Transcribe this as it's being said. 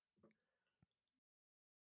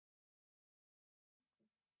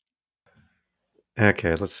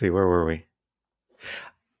Okay, let's see. Where were we?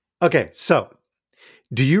 Okay, so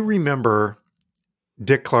do you remember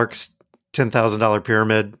Dick Clark's $10,000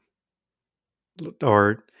 pyramid,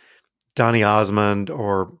 or Donny Osmond,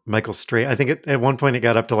 or Michael Stray? I think at one point it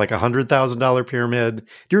got up to like $100,000 pyramid.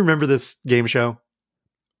 Do you remember this game show?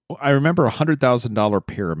 I remember $100,000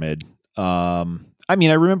 pyramid. I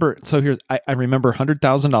remember. So here's I remember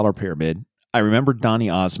 $100,000 pyramid. I remember Donny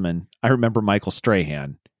Osmond. I remember Michael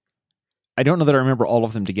Strahan. I don't know that I remember all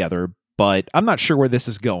of them together, but I'm not sure where this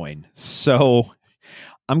is going. So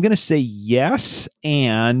I'm going to say yes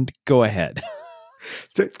and go ahead.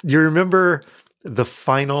 So you remember the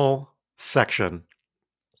final section,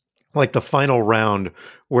 like the final round,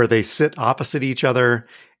 where they sit opposite each other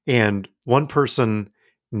and one person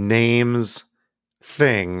names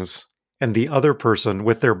things and the other person,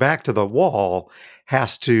 with their back to the wall,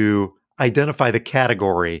 has to identify the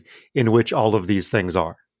category in which all of these things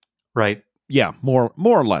are, right? Yeah, more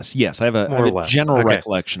or less. Yes, I have a general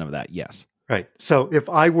recollection of that. Yes. Right. So if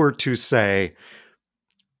I were to say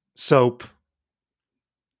soap,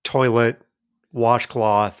 toilet,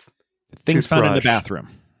 washcloth, things found in the toothbrush. bathroom.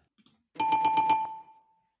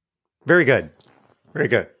 Very good. Very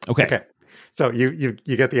good. Okay. So you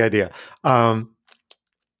get the idea.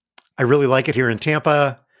 I really like it here in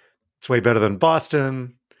Tampa. It's way better than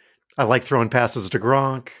Boston. I like throwing passes to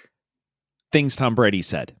Gronk. Things Tom Brady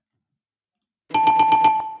said.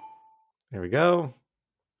 There we go.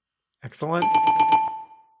 Excellent.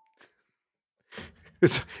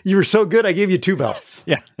 You were so good, I gave you 2 bells.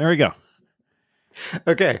 Yeah, there we go.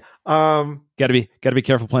 Okay. Gotta be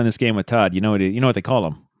careful playing this game with Todd. You know what they call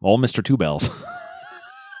him? Old Mr. Two Bells.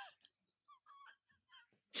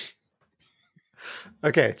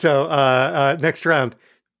 Okay, so next round.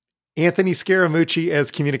 Anthony Scaramucci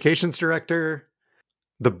as communications director.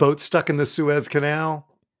 The boat stuck in the Suez Canal.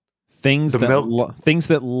 Things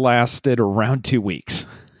that lasted around 2 weeks.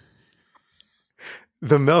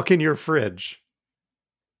 The milk in your fridge.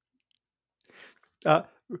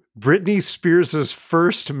 Britney Spears'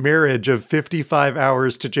 first marriage of 55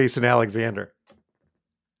 hours to Jason Alexander.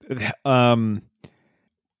 Things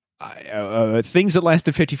that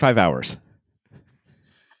lasted 55 hours.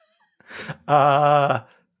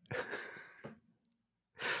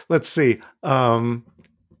 Let's see. I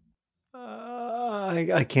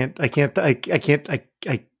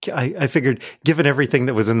figured, given everything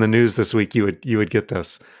that was in the news this week, you would get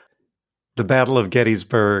this. The Battle of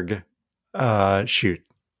Gettysburg. Shoot.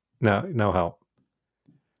 No help.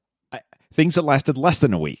 Things that lasted less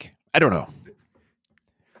than a week. I don't know.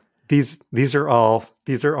 These are all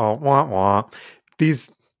wah wah.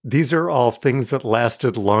 These are all things that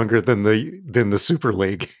lasted longer than the Super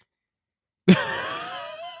League.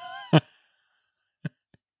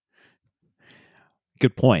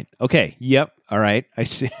 Good point. Okay. Yep. All right. I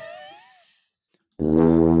see.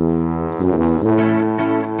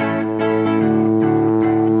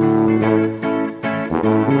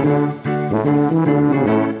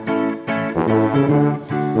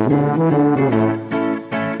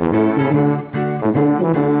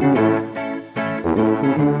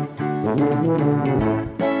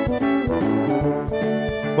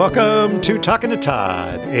 Welcome to Talking to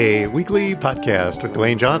Todd, a weekly podcast with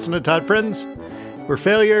Dewayne Johnson and Todd Prinz, where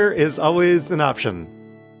failure is always an option.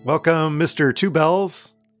 Welcome, Mr. Two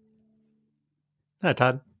Bells. Hi,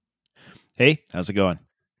 Todd. Hey, how's it going?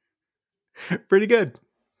 Pretty good.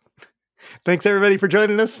 Thanks, everybody, for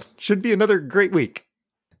joining us. Should be another great week.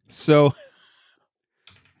 So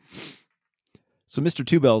Mr.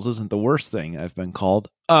 Two Bells isn't the worst thing I've been called.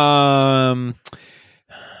 When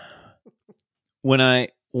I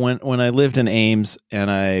lived in Ames and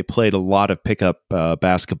I played a lot of pickup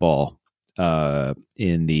basketball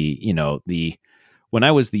in the when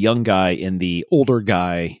I was the young guy in the older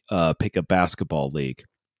guy pickup basketball league.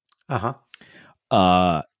 I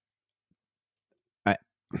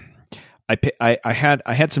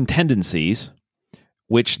had some tendencies,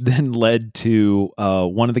 which then led to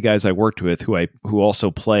one of the guys I worked with who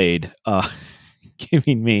also played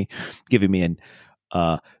giving me an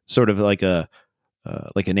sort of like a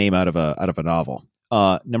name out of a novel.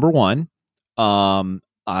 Number one,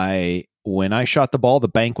 when I shot the ball, the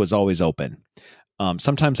bank was always open.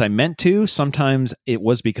 Sometimes I meant to, sometimes it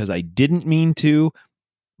was because I didn't mean to,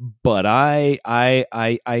 but I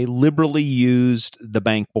liberally used the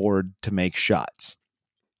bank board to make shots.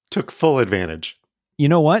 Took full advantage. You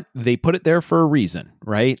know what? They put it there for a reason,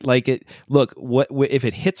 right? Like if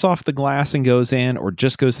it hits off the glass and goes in, or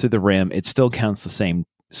just goes through the rim, it still counts the same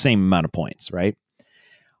amount of points, right?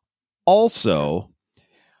 Also,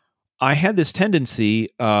 I had this tendency,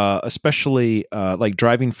 especially like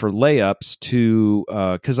driving for layups, to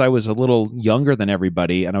because I was a little younger than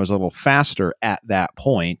everybody and I was a little faster at that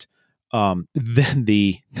point than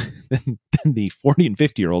the than the 40 and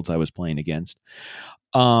 50-year-olds I was playing against.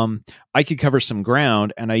 I could cover some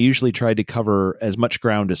ground, and I usually tried to cover as much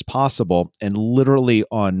ground as possible. And literally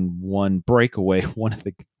on one breakaway, one of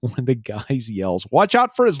the guys yells, "Watch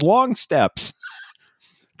out for his long steps!"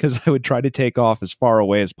 Because I would try to take off as far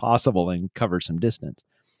away as possible and cover some distance.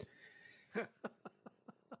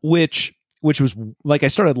 Which was like, I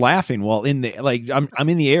started laughing while in the, like, I'm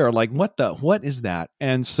in the air, like, what is that?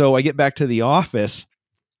 And so I get back to the office,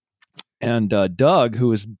 and Doug, who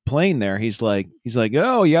was playing there, he's like,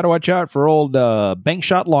 "Oh, you got to watch out for old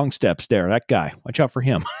Bankshot Longsteps there. That guy, watch out for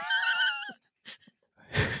him."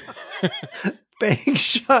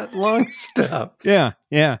 Bankshot Longsteps. Yeah.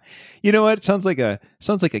 You know what? It sounds like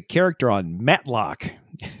a character on Matlock.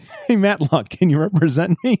 "Hey, Matlock, can you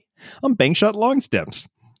represent me? I'm Bankshot Longsteps,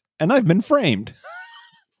 and I've been framed."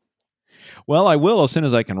 "Well, I will as soon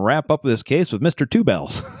as I can wrap up this case with Mr. Two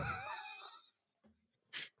Bells."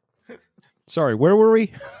 Sorry, where were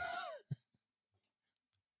we?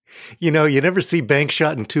 You never see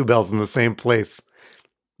Bankshot and Two Bells in the same place.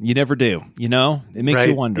 You never do. It makes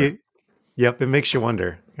you wonder. Yep, it makes you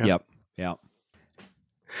wonder. Yep.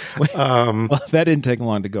 Well, that didn't take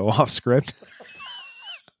long to go off script.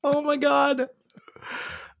 Oh my God.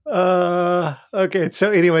 Okay,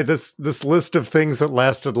 so anyway, this list of things that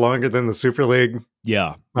lasted longer than the Super League.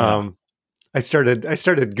 Yeah. I started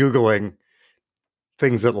Googling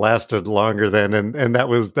things that lasted longer than, and that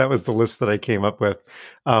was the list that I came up with.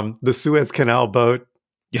 The Suez Canal boat,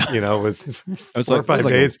 was 4 or 5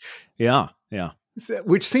 days. Yeah.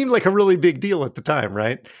 Which seemed like a really big deal at the time,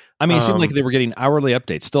 right? I mean, it seemed like they were getting hourly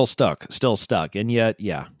updates, still stuck. And yet,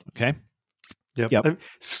 yeah. Okay. Yep.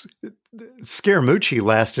 Scaramucci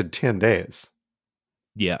lasted 10 days.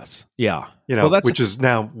 Yes. Yeah. Which is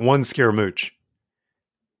now one Scaramouche.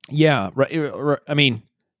 Yeah. Right. I mean,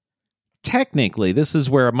 technically, this is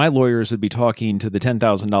where my lawyers would be talking to the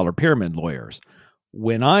 $10,000 pyramid lawyers.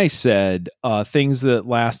 When I said things that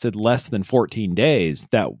lasted less than 14 days,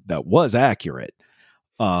 that was accurate.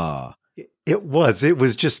 It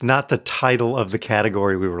was just not the title of the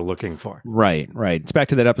category we were looking for. Right. It's back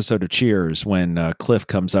to that episode of Cheers when Cliff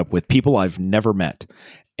comes up with people I've never met,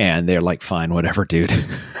 and they're like, "Fine, whatever, dude."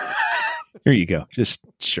 Here you go. Just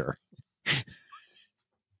sure.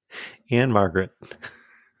 And Margaret.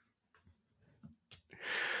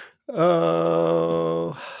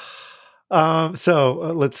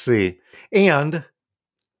 So let's see. And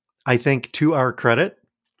I think, to our credit,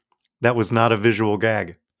 that was not a visual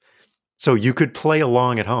gag. So you could play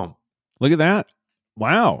along at home. Look at that.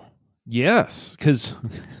 Wow. Yes. Because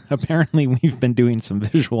apparently we've been doing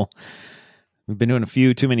we've been doing a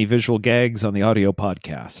few too many visual gags on the audio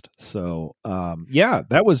podcast. So yeah,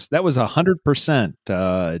 that was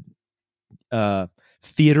 100%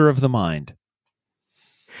 theater of the mind.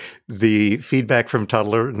 The feedback from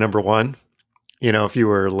toddler number 1, if you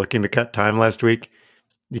were looking to cut time last week,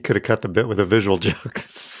 you could have cut the bit with the visual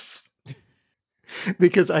jokes.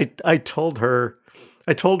 Because I told her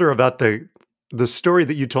about the story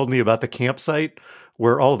that you told me about the campsite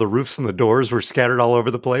where all the roofs and the doors were scattered all over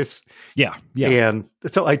the place. Yeah. And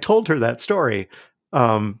so I told her that story.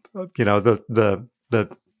 The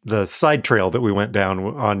side trail that we went down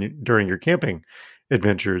on during your camping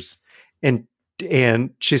adventures. And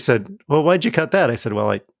she said, "Well, why'd you cut that?" I said,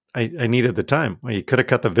 "Well, I needed the time." "Well, you could have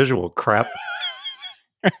cut the visual crap."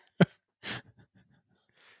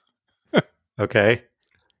 Okay.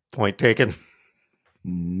 Point taken.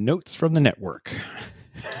 Notes from the network.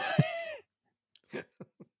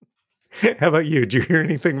 How about you? Did you hear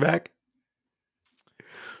anything back?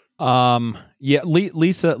 Yeah,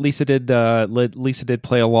 Lisa did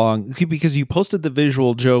play along because you posted the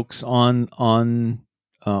visual jokes on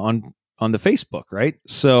the Facebook, right?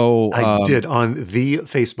 So I did on the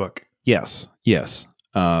Facebook. Yes.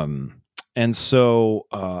 And so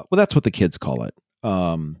well, that's what the kids call it.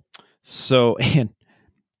 So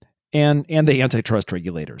and the antitrust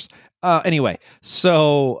regulators. Anyway,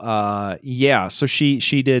 so yeah, so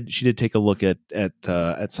she did take a look at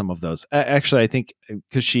some of those. Actually, I think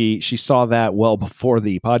because she saw that well before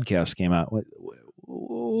the podcast came out.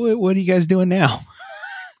 What are you guys doing now?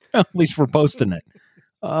 At least we're posting it.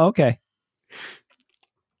 Okay,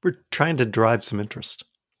 we're trying to drive some interest.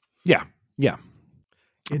 Yeah.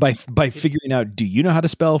 By figuring out, do you know how to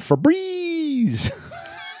spell Febreze?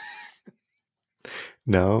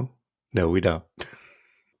 No, we don't.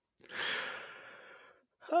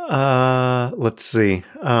 Let's see.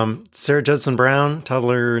 Sarah Judson Brown,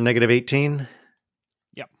 toddler -18.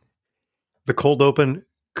 Yep. The cold open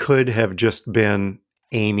could have just been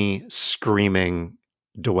Amy screaming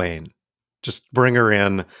Dewayne. Just bring her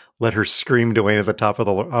in, let her scream Dewayne at the top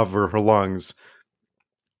of her lungs.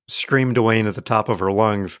 Scream Dewayne at the top of her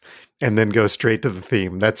lungs, and then go straight to the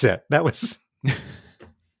theme. That's it. That was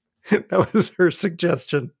that was her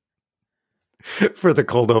suggestion for the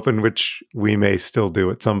cold open, which we may still do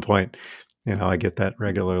at some point. I get that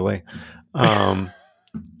regularly.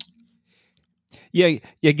 Yeah.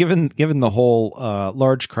 Given the whole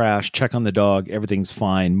large crash, check on the dog, everything's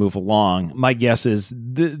fine, move along. My guess is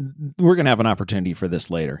we're going to have an opportunity for this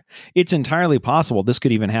later. It's entirely possible this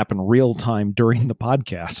could even happen real time during the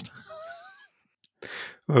podcast.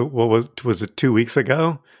 What was it 2 weeks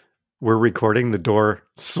ago? We're recording, the door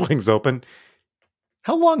swings open.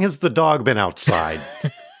 How long has the dog been outside?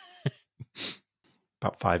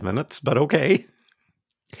 About 5 minutes, but okay.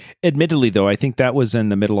 Admittedly, though, I think that was in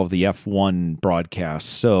the middle of the F1 broadcast.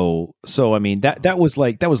 So I mean that was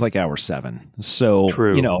like hour 7. So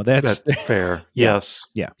true. That's fair. Yeah. Yes.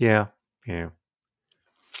 Yeah.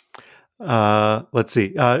 Let's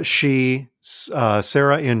see.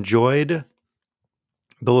 Sarah enjoyed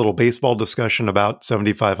the little baseball discussion about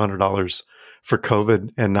 $7,500 for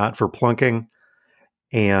COVID and not for plunking.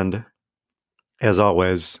 And as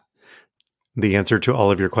always, the answer to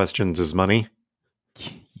all of your questions is money.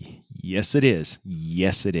 Yes, it is.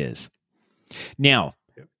 Yes, it is. Now,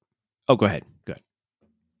 go ahead.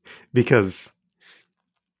 Because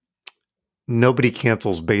nobody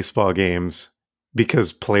cancels baseball games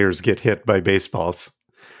because players get hit by baseballs.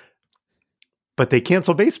 But they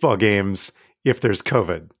cancel baseball games if there's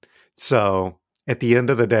COVID. So at the end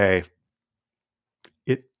of the day,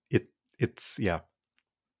 it's yeah.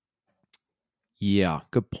 Yeah,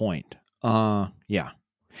 good point. Yeah.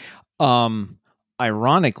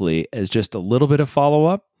 Ironically, as just a little bit of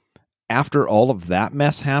follow-up, after all of that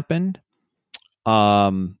mess happened,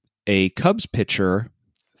 a Cubs pitcher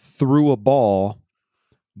threw a ball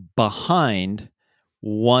behind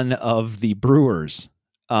one of the Brewers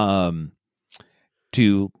to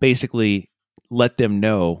basically let them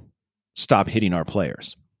know, stop hitting our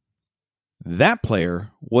players. That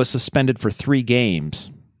player was suspended for 3 games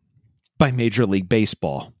by Major League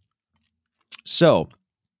Baseball. So,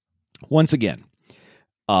 once again,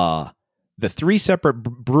 the 3 separate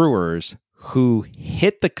Brewers who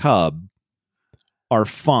hit the Cub are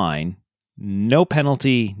fine. No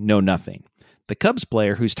penalty, no nothing. The Cubs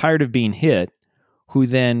player who's tired of being hit, who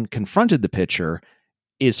then confronted the pitcher,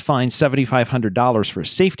 is fined $7,500 for a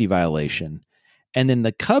safety violation. And then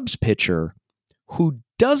the Cubs pitcher who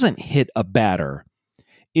doesn't hit a batter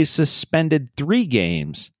is suspended 3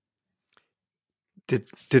 games.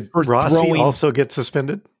 Did Rossi also get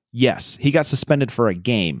suspended? Yes, he got suspended for a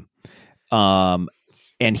game.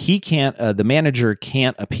 And he can't, the manager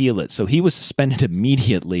can't appeal it. So he was suspended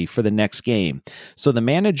immediately for the next game. So the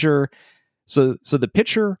manager, so the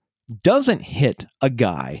pitcher doesn't hit a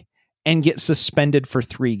guy and gets suspended for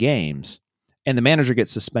 3 games, and the manager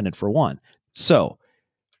gets suspended for 1. So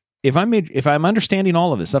if I'm understanding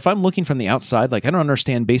all of this, if I'm looking from the outside, like I don't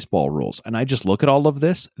understand baseball rules, and I just look at all of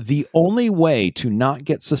this, the only way to not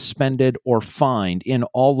get suspended or fined in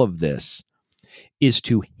all of this is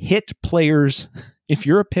to hit players. If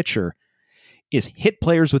you're a pitcher, is hit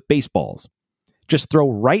players with baseballs. Just throw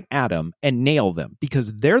right at them and nail them,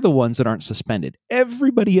 because they're the ones that aren't suspended.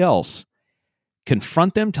 Everybody else,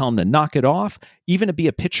 confront them, tell them to knock it off. Even to be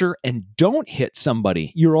a pitcher and don't hit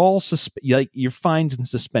somebody, you're all you're fined and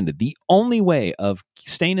suspended. The only way of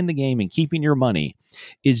staying in the game and keeping your money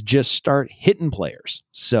is just start hitting players.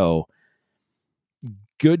 So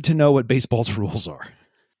good to know what baseball's rules are.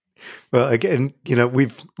 Well, again,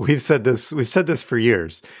 we've said this for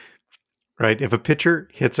years, right? If a pitcher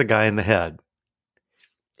hits a guy in the head,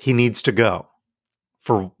 he needs to go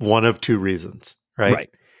for one of 2 reasons, right? Right.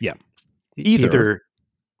 Yeah. Either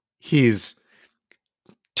he's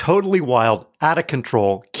totally wild, out of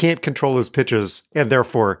control, can't control his pitches, and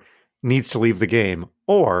therefore needs to leave the game,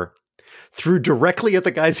 or threw directly at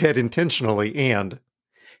the guy's head intentionally and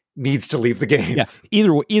needs to leave the game. Yeah.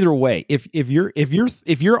 Either way, if you're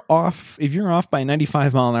off by a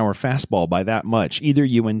 95-mile-an-hour fastball by that much, either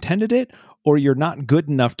you intended it or you're not good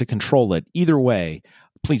enough to control it. Either way,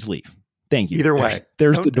 please leave. Thank you. Either way,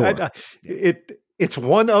 there's the door. It's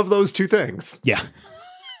one of those 2 things. Yeah.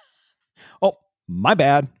 Oh, my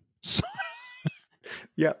bad.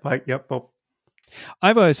 Yeah. Yep. Oh.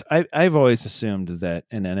 I've always assumed that,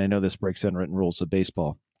 and I know this breaks unwritten rules of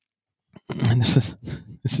baseball. And this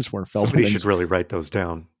is where somebody should really write those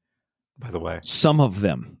down, by the way. Some of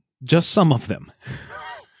them. Just some of them.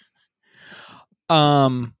 I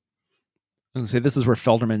was gonna say this is where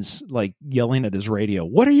Felderman's like yelling at his radio.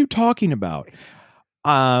 What are you talking about?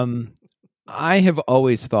 I have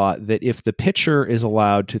always thought that if the pitcher is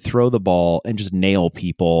allowed to throw the ball and just nail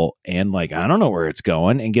people and like, I don't know where it's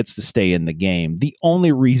going and gets to stay in the game, the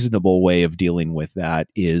only reasonable way of dealing with that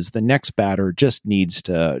is the next batter just needs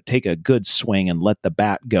to take a good swing and let the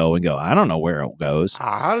bat go and go, I don't know where it goes.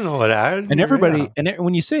 I don't know what I... And everybody,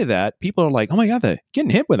 when you say that, people are like, oh my God,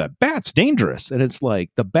 getting hit with a bat's dangerous. And it's like,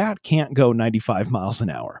 the bat can't go 95 miles an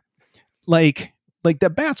hour. Like the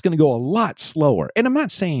bat's going to go a lot slower. And I'm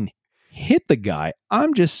not saying hit the guy.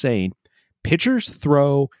 I'm just saying pitchers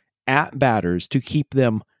throw at batters to keep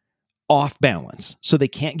them off balance so they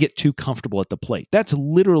can't get too comfortable at the plate. That's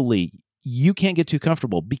literally, you can't get too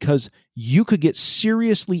comfortable because you could get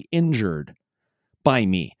seriously injured by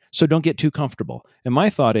me. So don't get too comfortable. And my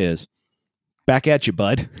thought is, back at you,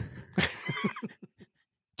 bud.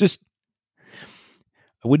 Just,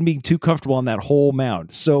 I wouldn't be too comfortable on that whole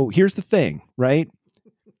mound. So here's the thing, right?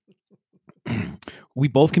 We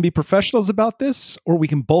both can be professionals about this, or we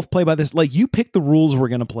can both play by this. Like, you pick the rules we're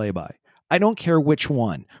going to play by. I don't care which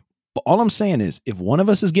one. But all I'm saying is, if one of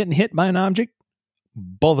us is getting hit by an object,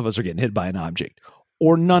 both of us are getting hit by an object.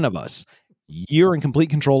 Or none of us. You're in complete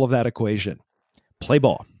control of that equation. Play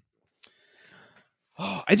ball.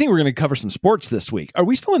 Oh, I think we're going to cover some sports this week. Are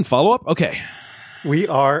we still in follow-up? Okay. We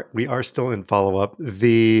are still in follow-up.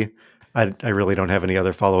 I really don't have any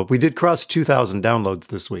other follow-up. We did cross 2,000 downloads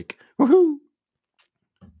this week. Woohoo!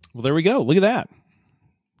 Well, there we go. Look at that.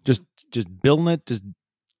 Just building it, just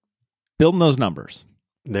building those numbers.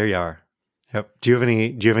 There you are. Yep. Do you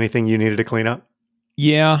have anything you needed to clean up?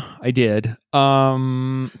 Yeah, I did.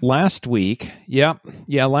 Last week,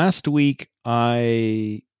 last week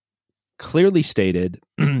I clearly stated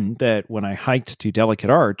that when I hiked to Delicate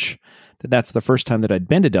Arch, that's the first time that I'd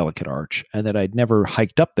been to Delicate Arch and that I'd never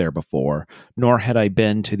hiked up there before, nor had I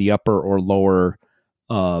been to the upper or lower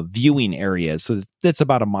viewing areas. So that's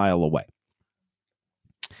about a mile away.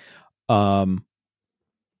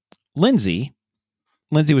 Lindsay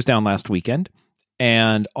was down last weekend,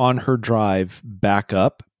 and on her drive back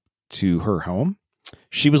up to her home,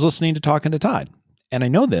 she was listening to Talking to Todd. And I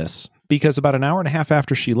know this because about an hour and a half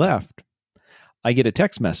after she left, I get a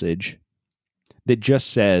text message that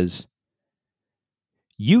just says,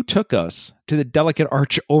 "You took us to the Delicate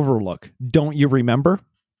Arch Overlook. Don't you remember?"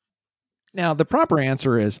 Now, the proper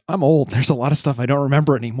answer is, I'm old. There's a lot of stuff I don't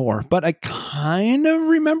remember anymore, but I kind of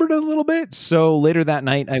remembered it a little bit. So later that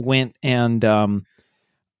night, I went and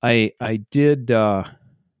I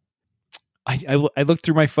looked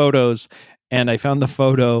through my photos and I found the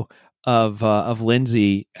photo of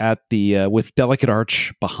Lindsay at the with Delicate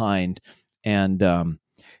Arch behind, and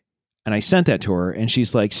I sent that to her, and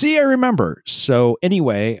she's like, "See, I remember." So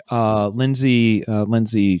anyway, Lindsay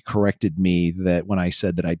corrected me that when I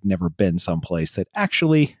said that I'd never been someplace, that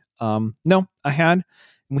actually, no, I had,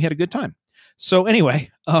 and we had a good time. So anyway,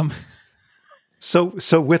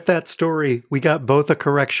 So with that story, we got both a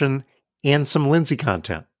correction and some Lindsay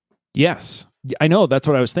content. Yes, I know. That's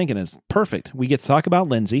what I was thinking. Is perfect. We get to talk about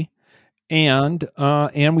Lindsay, and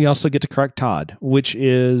we also get to correct Todd, which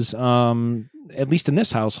is at least in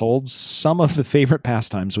this household, some of the favorite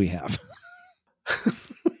pastimes we have.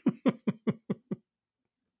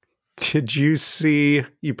 Did you see,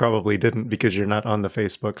 you probably didn't because you're not on the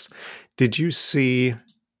Facebooks. Did you see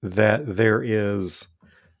that there is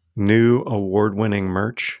new award-winning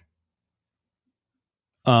merch?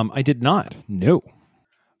 I did not. No.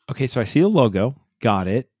 Okay, so I see the logo. Got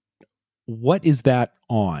it. What is that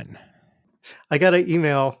on? I got an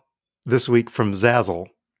email this week from Zazzle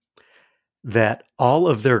that all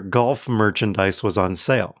of their golf merchandise was on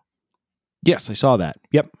sale. Yes, I saw that.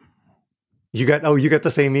 Yep. You got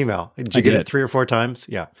the same email. Did you get it 3 or 4 times?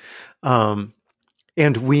 Yeah.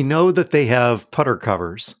 And we know that they have putter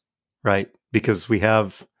covers, right? Because we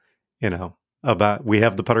have, we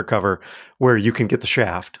have the putter cover where you can get the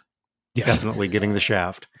shaft. Yes. Definitely getting the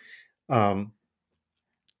shaft. But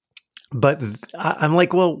I'm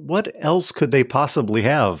like, well, what else could they possibly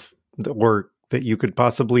have or that you could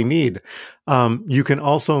possibly need? You can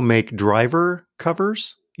also make driver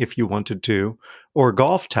covers if you wanted to, or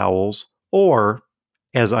golf towels, or,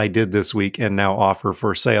 as I did this week and now offer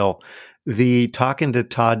for sale, the Talking to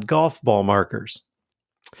Todd golf ball markers.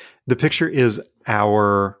 The picture is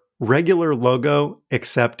our regular logo,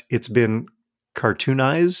 except it's been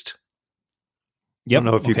cartoonized. Yep. I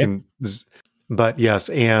don't know if you can, but yes.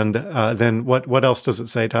 And then what else does it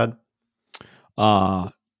say, Todd?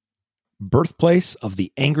 Birthplace of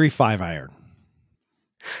the Angry 5-iron.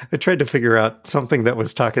 I tried to figure out something that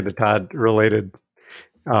was talking to Todd related.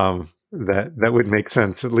 That would make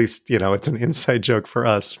sense. At least, it's an inside joke for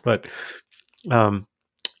us. But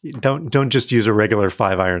don't just use a regular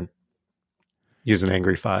 5-iron. Use an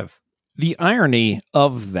angry 5. The irony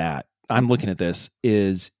of that, I'm looking at this,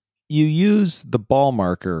 is you use the ball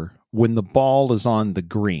marker when the ball is on the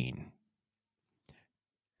green.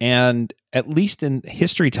 And at least in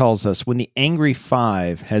history tells us when the angry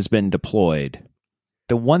 5 has been deployed,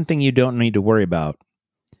 the one thing you don't need to worry about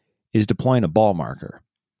is deploying a ball marker.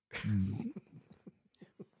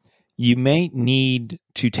 You may need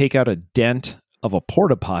to take out a dent of a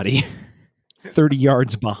porta potty 30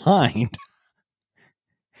 yards behind.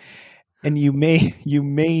 And the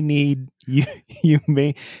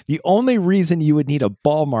only reason you would need a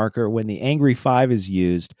ball marker when the angry 5 is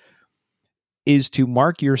used is to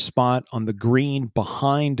mark your spot on the green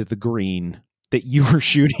behind the green that you were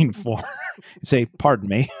shooting for. Say, pardon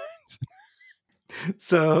me.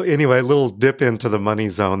 So anyway, a little dip into the money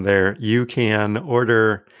zone there. You can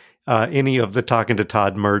order any of the Talking to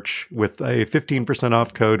Todd merch with a 15%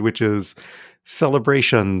 off code, which is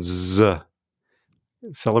celebrations.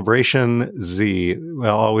 Celebration Z.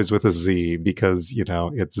 Well, always with a Z because,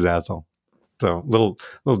 it's Zazzle. So little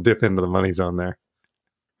dip into the money zone there.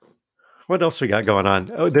 What else we got going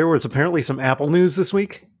on? Oh, there was apparently some Apple news this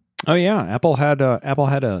week. Oh yeah, Apple had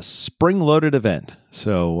a spring-loaded event.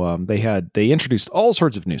 So they introduced all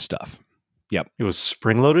sorts of new stuff. Yep, it was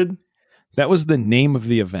spring-loaded. That was the name of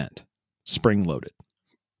the event. Spring-loaded.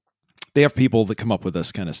 They have people that come up with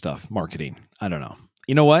this kind of stuff, marketing. I don't know.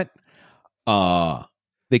 You know what?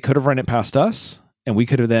 They could have run it past us, and we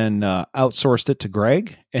could have then outsourced it to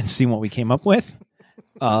Greg and seen what we came up with.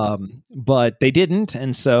 But they didn't,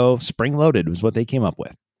 and so spring-loaded was what they came up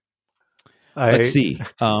with. Let's see.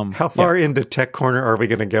 How far into Tech Corner are we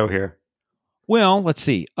going to go here? Well, let's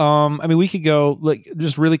see. We could go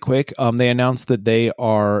just really quick. They announced that they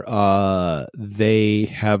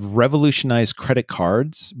have revolutionized credit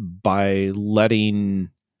cards by letting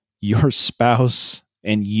your spouse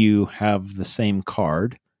and you have the same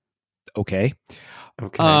card. Okay.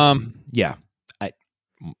 Yeah.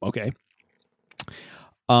 Okay.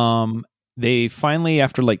 They finally,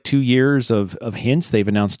 after 2 years of hints, they've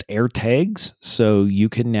announced AirTags. So you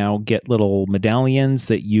can now get little medallions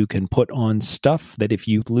that you can put on stuff that if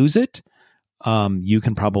you lose it, you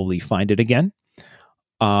can probably find it again.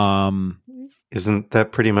 Isn't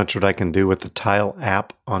that pretty much what I can do with the Tile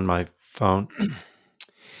app on my phone?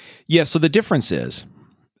 Yeah. So the difference is,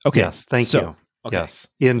 okay. Yes. Thank you. Okay. Yes.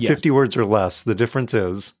 In 50 words or less, the difference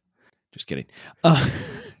just kidding.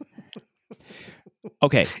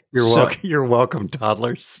 Okay. You're welcome,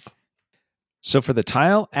 toddlers. So for the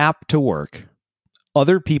Tile app to work,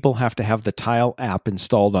 other people have to have the Tile app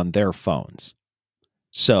installed on their phones.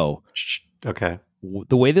 So okay.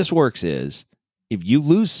 The way this works is if you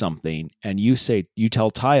lose something and you tell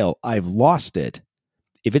Tile, I've lost it.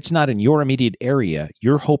 If it's not in your immediate area,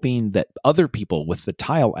 you're hoping that other people with the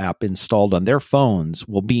Tile app installed on their phones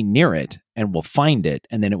will be near it and will find it,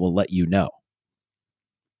 and then it will let you know.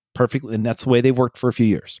 Perfectly, and that's the way they've worked for a few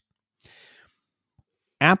years.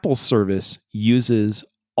 Apple's service uses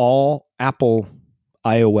all Apple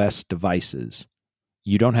iOS devices.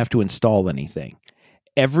 You don't have to install anything.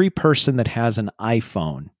 Every person that has an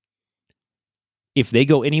iPhone, if they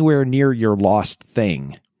go anywhere near your lost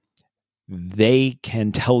thing, they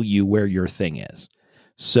can tell you where your thing is.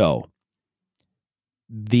 So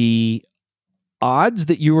the odds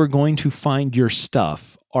that you are going to find your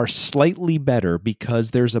stuff are slightly better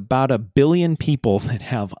because there's about 1 billion people that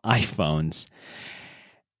have iPhones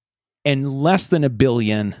and less than 1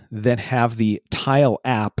 billion that have the Tile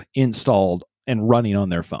app installed and running on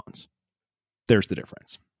their phones. There's the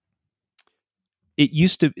difference. It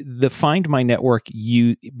used to, the Find My network,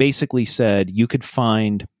 you basically said you could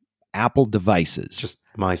find Apple devices. Just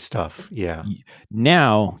my stuff, yeah.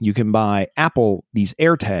 Now you can buy these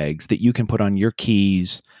AirTags that you can put on your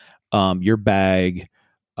keys, your bag,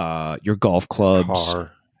 your golf clubs,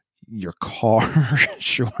 your car.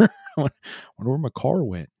 Sure. I wonder where my car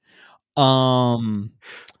went.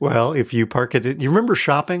 Well, if you park it, you remember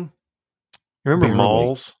shopping? You remember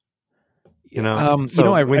malls?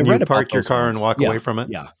 I when you park your car and walk away from it?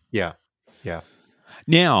 Yeah.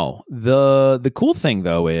 Now, the cool thing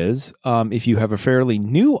though is, if you have a fairly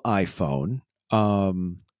new iPhone,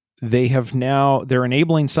 they're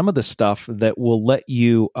enabling some of the stuff that will let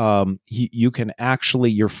you, you can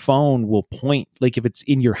actually, your phone will point, if it's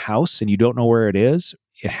in your house and you don't know where it is,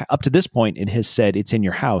 up to this point, it has said it's in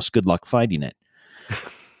your house. Good luck finding it.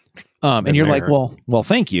 And you're like, there. well,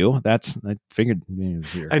 thank you. I figured it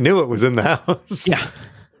was here. I knew it was in the house. Yeah.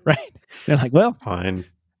 Right. They're like, well, Fine.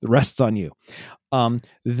 the rest's on you.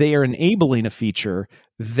 They are enabling a feature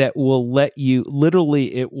that will let you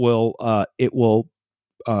literally,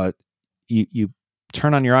 you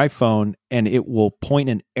turn on your iPhone and it will point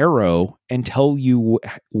an arrow and tell you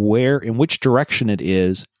where, in which direction it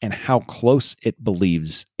is and how close it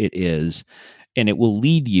believes it is. And it will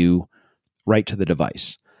lead you right to the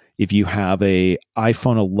device. If you have a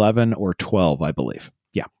iPhone 11 or 12, I believe.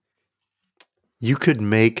 Yeah. You could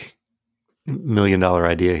make $1 million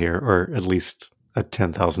idea here, or at least a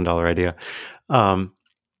 $10,000 idea.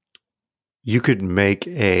 You could make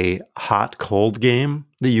a hot cold game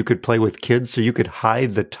that you could play with kids. So you could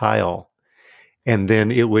hide the tile, and then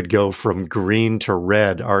it would go from green to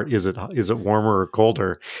red. Or is it warmer or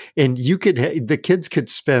colder? And the kids could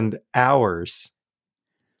spend hours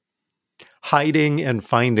hiding and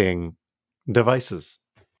finding devices.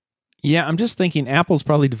 Yeah, I'm just thinking Apple's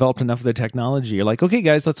probably developed enough of the technology. You're like, okay,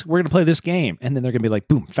 guys, we're going to play this game. And then they're going to be like,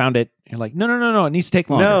 boom, found it. You're like, no, it needs to take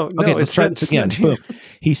longer. No, okay, let's it's try not- this it's again. not- Boom.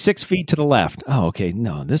 He's 6 feet to the left. Oh, okay.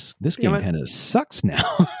 No, this game Damn it. kind of sucks now.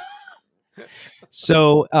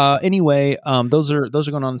 So anyway, those are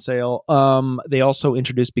going on sale. They also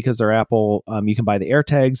introduced, because they're Apple, you can buy the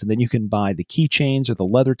AirTags, and then you can buy the keychains or the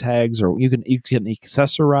leather tags, or you can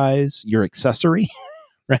accessorize your accessory.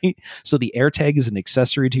 Right? So the AirTag is an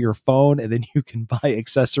accessory to your phone, and then you can buy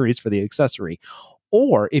accessories for the accessory.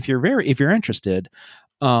 Or if you're interested,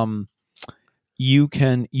 you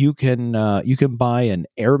can buy an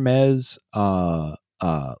Hermes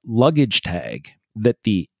luggage tag that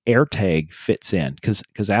the AirTag fits in,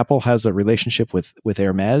 because Apple has a relationship with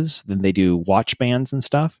Hermes. Then they do watch bands and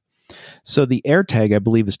stuff. So the AirTag, I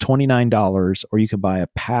believe, is $29, or you can buy a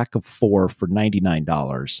pack of 4 for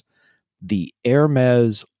 $99. The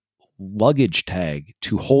Hermes luggage tag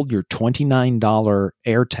to hold your $29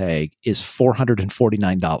 AirTag is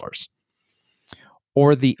 $449.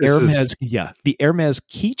 Or the Hermes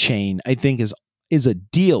keychain, I think is a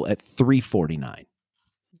deal at $349.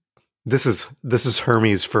 This is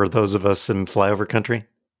Hermes for those of us in flyover country.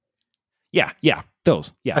 Yeah,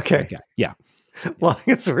 those. Yeah. Okay. Yeah. Long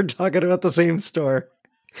as we're talking about the same store.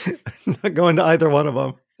 I'm not going to either one of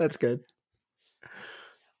them. That's good.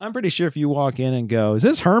 I'm pretty sure if you walk in and go, "Is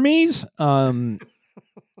this Hermes?"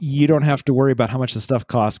 You don't have to worry about how much the stuff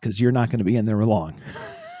costs, because you're not going to be in there long.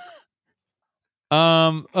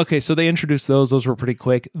 Okay, so they introduced those. Those were pretty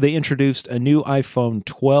quick. They introduced a new iPhone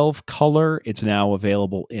 12 color. It's now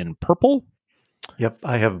available in purple. Yep,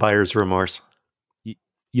 I have buyer's remorse.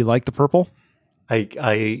 You like the purple?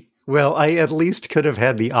 I at least could have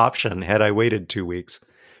had the option had I waited 2 weeks.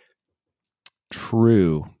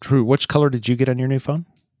 True. Which color did you get on your new phone?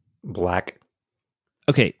 Black.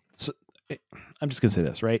 Okay, so I'm just gonna say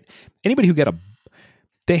this, right? Anybody who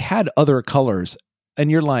they had other colors,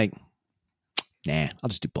 and you're like, nah, I'll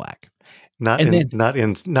just do black. Not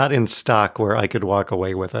in stock where I could walk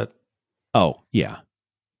away with it. Oh yeah,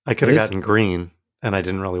 I could have gotten green, and I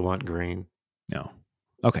didn't really want green. No.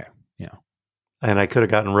 Okay. Yeah. And I could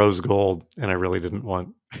have gotten rose gold, and I really didn't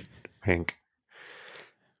want pink.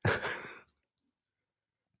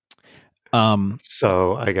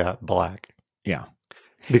 So I got black. Yeah.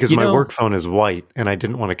 Because my work phone is white, and I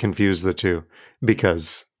didn't want to confuse the two,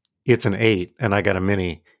 because it's an 8 and I got a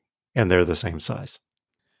mini, and they're the same size.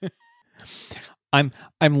 I'm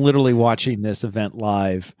literally watching this event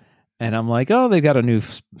live, and I'm like, oh, they've got a new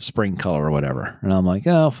spring color or whatever, and I'm like,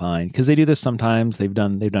 oh, fine, because they do this sometimes. They've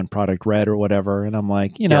done product red or whatever, and I'm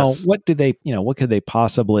like, what could they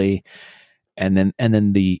possibly? And then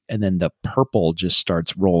the purple just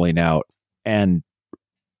starts rolling out, and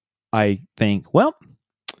I think, well,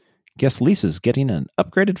 guess Lisa's getting an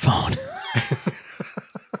upgraded phone.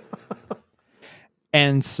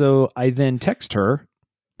 And so I then text her,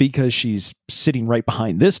 because she's sitting right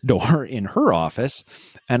behind this door in her office.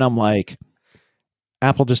 And I'm like,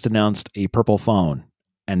 Apple just announced a purple phone.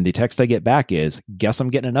 And the text I get back is, guess I'm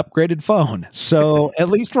getting an upgraded phone. So at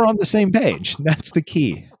least we're on the same page. That's the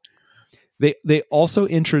key. They also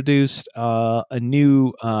introduced a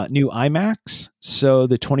new iMacs. So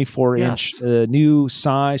the 24-inch, new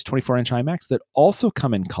size 24-inch iMacs that also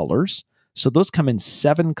come in colors. So those come in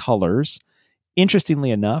 7 colors. Interestingly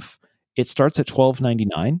enough, it starts at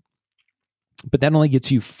 $12.99, but that only gets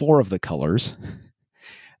you 4 of the colors.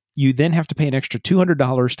 You then have to pay an extra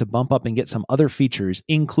 $200 to bump up and get some other features,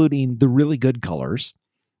 including the really good colors.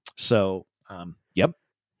 So, yep.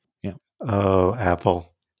 Yeah. Oh,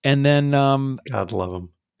 Apple. And then, God love them.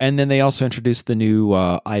 And then they also introduced the new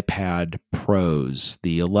iPad Pros,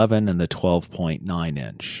 the 11 and the 12.9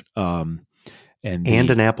 inch. And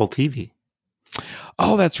an Apple TV.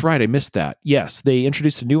 Oh, that's right. I missed that. Yes, they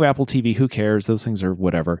introduced a new Apple TV. Who cares? Those things are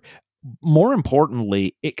whatever. More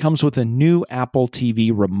importantly, it comes with a new Apple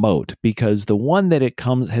TV remote, because the one that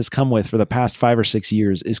has come with for the past 5 or 6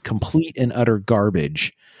 years is complete and utter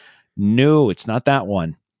garbage. No, it's not that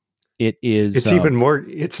one. It is. It's even more.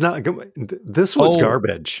 It's not. This was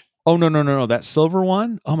garbage. Oh, no. That silver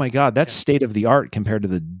one. Oh my God. That's state of the art compared to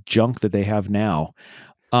the junk that they have now.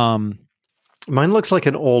 Mine looks like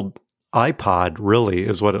an old iPod, really,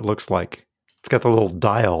 is what it looks like. It's got the little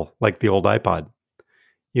dial like the old iPod.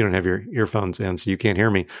 You don't have your earphones in, so you can't hear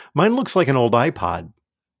me. Mine looks like an old iPod.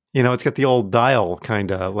 It's got the old dial,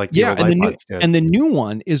 kind of like the old iPods did. And the new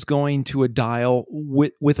one is going to a dial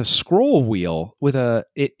with a scroll wheel, with it'll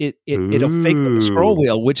fake with a scroll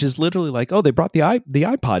wheel, which is literally like, oh, they brought the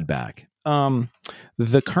iPod back.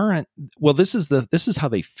 The current, well, this is how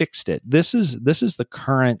they fixed it. This is the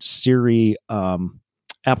current Siri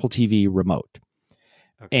Apple TV remote.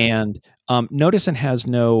 Okay. And notice it has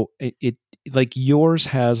no it like yours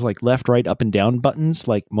has like left, right, up and down buttons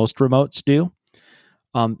like most remotes do.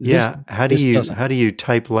 How do you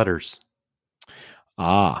type letters?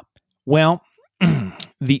 Well,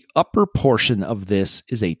 the upper portion of this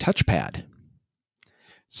is a touchpad.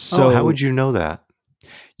 So how would you know that?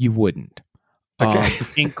 You wouldn't. Okay.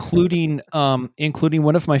 Including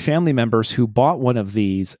one of my family members who bought one of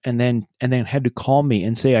these and then had to call me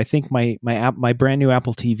and say, I think my brand new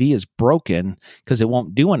Apple TV is broken because it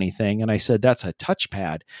won't do anything. And I said, that's a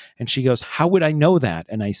touchpad. And she goes, how would I know that?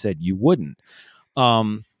 And I said, you wouldn't.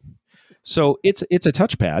 So it's a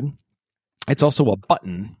touchpad. It's also a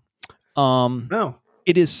button.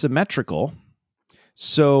 It is symmetrical.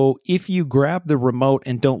 So if you grab the remote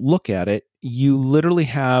and don't look at it, you literally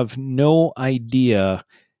have no idea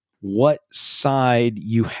what side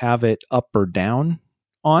you have it up or down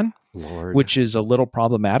on, Lord. Which is a little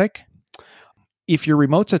problematic. If your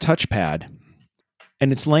remote's a touchpad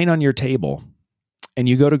and it's laying on your table and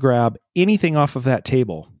you go to grab anything off of that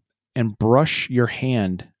table and brush your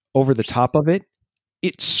hand over the top of it,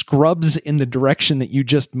 it scrubs in the direction that you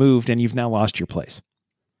just moved and you've now lost your place,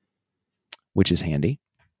 which is handy.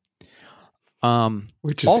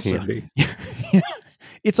 Handy.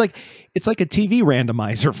 It's like a TV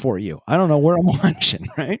randomizer for you. I don't know where I'm watching,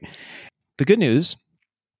 right? The good news,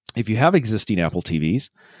 if you have existing Apple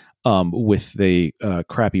TVs with the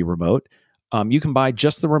crappy remote, you can buy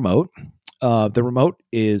just the remote. The remote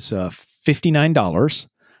is $59,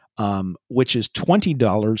 which is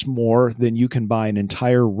 $20 more than you can buy an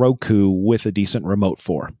entire Roku with a decent remote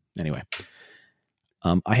for. Anyway,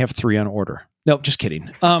 I have 3 on order. No, just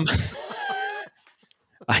kidding.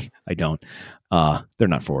 I don't. They're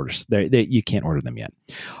not for orders. You can't order them yet.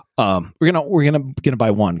 We're gonna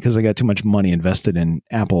buy one because I got too much money invested in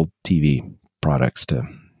Apple TV products to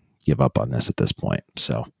give up on this at this point.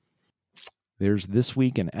 So there's this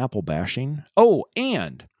week in Apple bashing. Oh,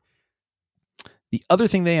 and the other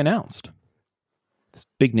thing they announced, this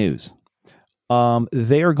big news.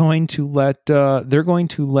 They are going to let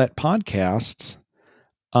podcasts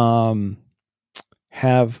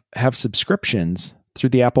have subscriptions through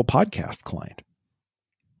the Apple Podcast client.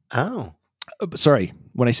 Oh. Sorry,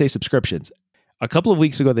 when I say subscriptions, a couple of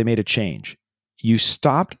weeks ago they made a change. You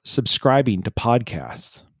stopped subscribing to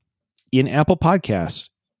podcasts. In Apple Podcasts,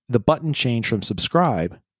 the button changed from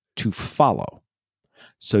subscribe to follow.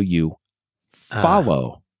 So you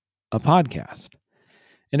follow a podcast.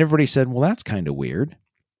 And everybody said, well, that's kind of weird.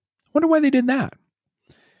 Wonder why they did that.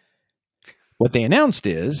 What they announced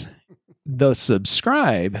is the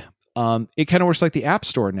subscribe, it kind of works like the App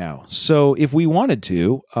Store now. So if we wanted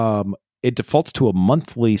to, it defaults to a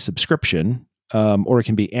monthly subscription, or it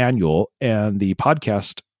can be annual, and the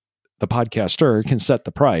podcaster can set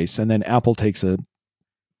the price, and then Apple takes a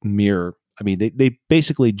mere, they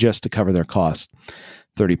basically, just to cover their cost,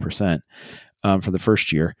 30% for the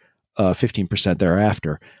first year, 15%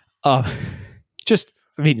 thereafter. It's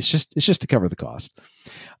just to cover the cost.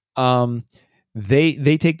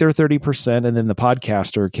 They take their 30%, and then the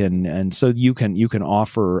podcaster can, and so you can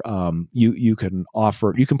offer, you can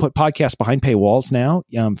put podcasts behind paywalls now,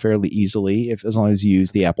 fairly easily, as long as you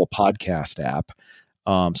use the Apple Podcast app.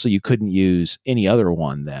 So you couldn't use any other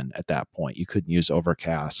one then at that point. You couldn't use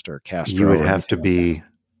Overcast or Castro. You would have to be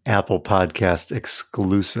Apple Podcast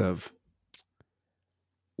exclusive.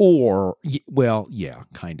 Or, well, yeah,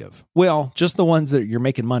 kind of. Well, just the ones that you're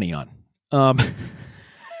making money on.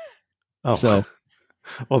 So,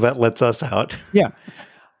 well, that lets us out. Yeah.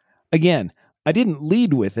 Again, I didn't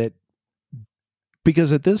lead with it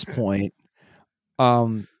Because at this point,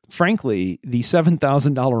 frankly, the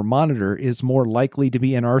 $7,000 monitor is more likely to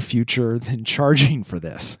be in our future than charging for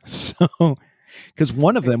this. So, because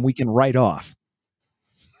one of them we can write off.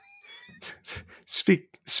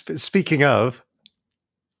 Speaking of,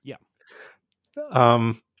 yeah,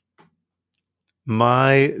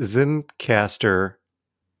 my Zencastr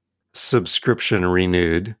subscription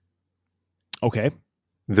renewed. Okay.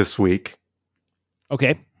 This week.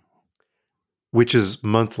 Okay. Which is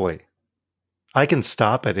monthly. I can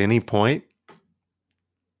stop at any point.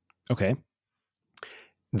 Okay.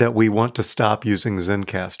 That we want to stop using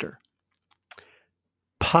Zencastr.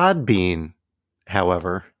 Podbean,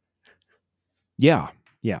 however. Yeah.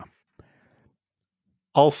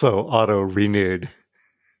 Also auto-renewed.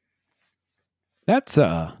 That's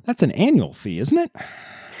an annual fee, isn't it?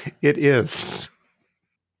 It is.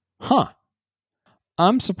 Huh.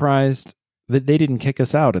 I'm surprised that they didn't kick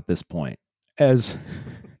us out at this point. I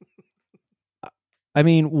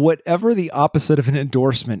mean, whatever the opposite of an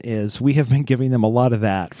endorsement is, we have been giving them a lot of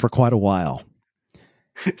that for quite a while.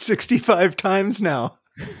 65 times now.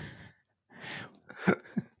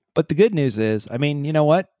 But the good news is, I mean, you know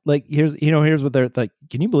what? Like, here's what they're like.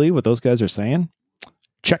 Can you believe what those guys are saying?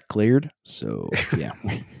 Check cleared. So, yeah.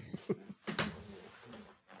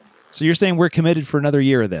 So you're saying we're committed for another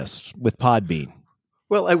year of this with Podbean?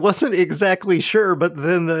 Well, I wasn't exactly sure, but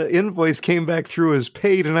then the invoice came back through as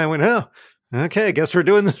paid, and I went, oh, okay, I guess we're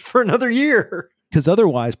doing this for another year. Because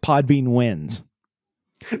otherwise, Podbean wins.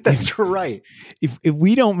 That's right. If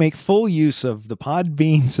we don't make full use of the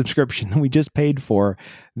Podbean subscription that we just paid for,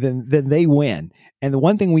 then they win. And the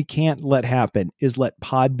one thing we can't let happen is let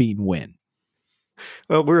Podbean win.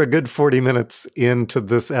 Well, we're a good 40 minutes into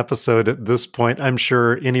this episode at this point. I'm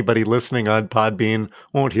sure anybody listening on Podbean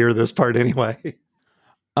won't hear this part anyway.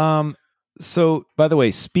 So, by the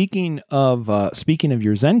way, speaking of your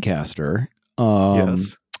Zencastr,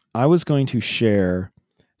 yes. I was going to share.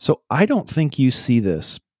 So I don't think you see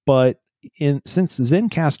this, but since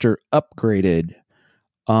Zencastr upgraded,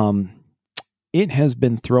 it has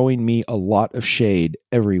been throwing me a lot of shade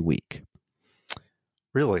every week.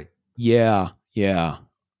 Really? Yeah.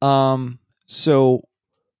 So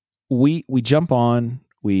we jump on,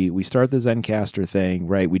 we start the Zencastr thing,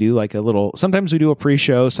 right? We do like sometimes we do a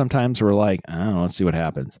pre-show, sometimes we're like, I don't know, let's see what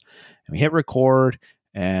happens. And we hit record,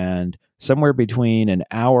 and somewhere between an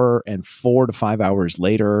hour and 4 to 5 hours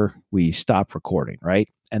later, we stop recording, right?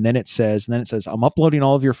 And then it says, I'm uploading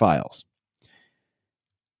all of your files.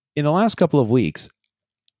 In the last couple of weeks,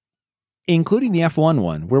 including the F1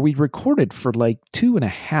 one, where we recorded for like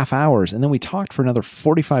 2.5 hours, and then we talked for another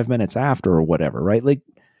 45 minutes after or whatever, right? Like,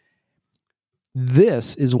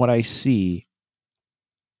 this is what I see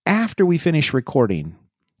after we finish recording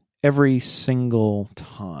every single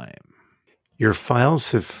time. Your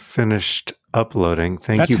files have finished uploading.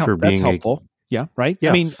 Thank you for being helpful. Yeah, right?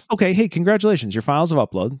 Yes. I mean, okay, hey, congratulations. Your files have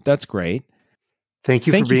uploaded. That's great. Thank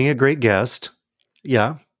you for being a great guest.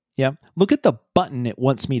 Yeah. Yeah. Look at the button it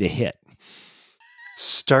wants me to hit.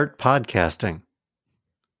 Start podcasting.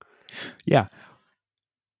 Yeah.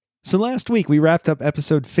 So last week we wrapped up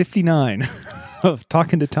episode 59 of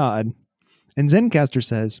Talking to Todd, and Zencastr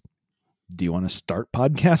says, do you want to start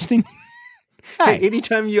podcasting? Hey,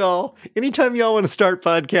 anytime y'all want to start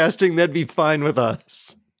podcasting, that'd be fine with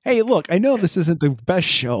us. Hey, look, I know this isn't the best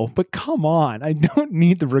show, but come on. I don't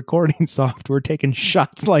need the recording software taking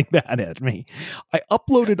shots like that at me. I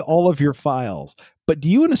uploaded all of your files, but do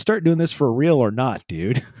you want to start doing this for real or not,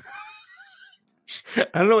 dude?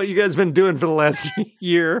 I don't know what you guys have been doing for the last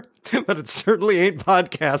year, but it certainly ain't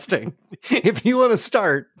podcasting. If you want to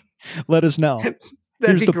start, let us know.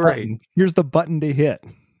 That'd be great. Button. Here's the button to hit.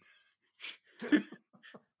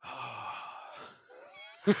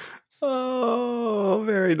 Oh,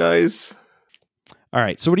 very nice. All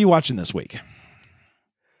right. So what are you watching this week?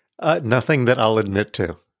 Nothing that I'll admit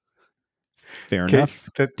to. Fair enough.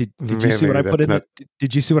 Did you see what I put in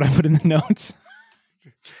Did you see what I put in the notes?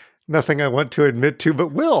 Nothing I want to admit to,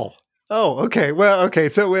 but will. Oh, okay. Well, okay.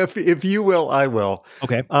 So if you will, I will.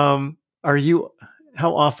 Okay.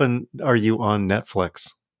 How often are you on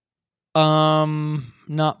Netflix?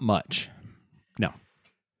 Not much. No.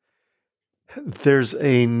 There's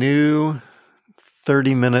a new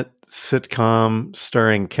 30-minute sitcom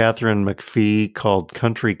starring Catherine McPhee called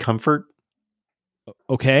Country Comfort.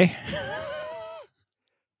 Okay.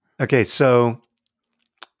 Okay, so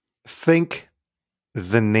think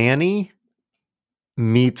The Nanny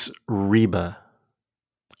meets Reba.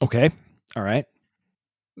 Okay. All right.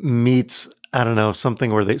 Meets, I don't know,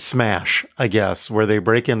 something where they smash, I guess, where they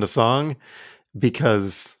break into song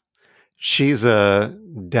because She's a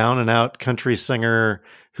down and out country singer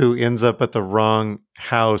who ends up at the wrong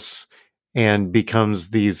house and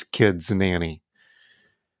becomes these kids' nanny.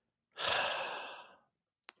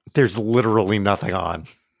 There's literally nothing on.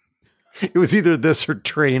 It was either this or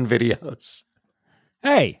train videos.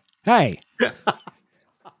 Hey. You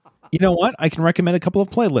know what? I can recommend a couple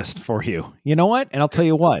of playlists for you. You know what? And I'll tell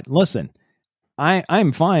you what. Listen,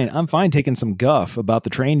 I'm fine. I'm fine taking some guff about the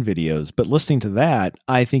train videos, but listening to that,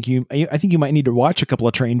 I think you might need to watch a couple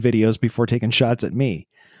of train videos before taking shots at me.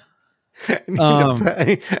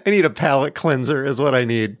 I need a palate cleanser is what I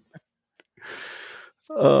need.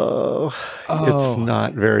 It's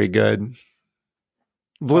not very good.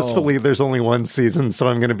 Blissfully, there's only one season, so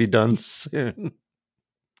I'm going to be done soon.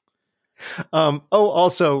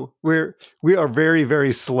 Also, we are very,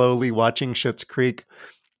 very slowly watching Schitt's Creek,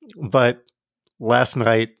 but last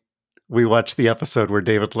night we watched the episode where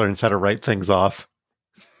David learns how to write things off.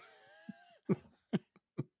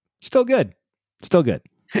 Still good.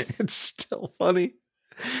 It's still funny.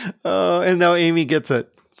 And now Amy gets it.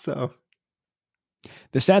 So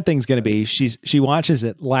the sad thing's going to be she watches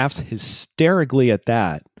it, laughs hysterically at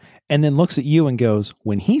that, and then looks at you and goes,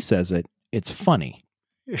 when he says it, it's funny.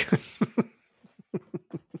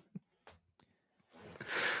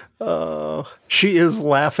 She is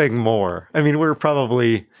laughing more. I mean, we're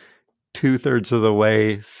probably 2/3 of the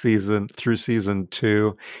way through season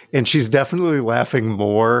 2, and she's definitely laughing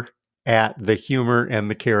more at the humor and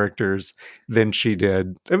the characters than she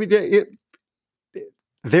did. I mean,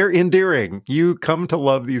 they're endearing. You come to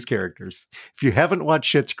love these characters. If you haven't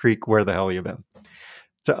watched Schitt's Creek, where the hell have you been?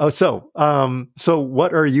 So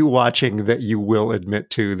what are you watching that you will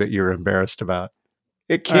admit to that you're embarrassed about?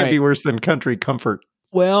 It can't be worse than Country Comfort.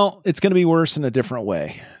 Well, it's going to be worse in a different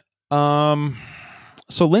way. So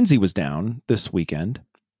Lindsay was down this weekend.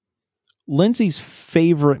 Lindsay's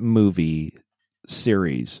favorite movie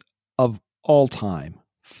series of all time,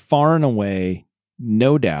 far and away,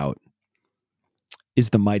 no doubt, is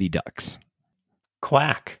The Mighty Ducks.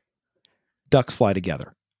 Quack. Ducks fly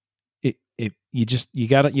together. You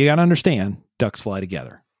gotta understand, ducks fly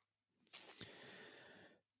together.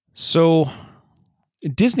 So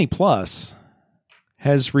Disney Plus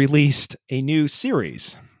has released a new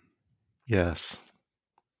series. Yes.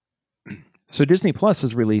 So Disney Plus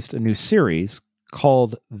has released a new series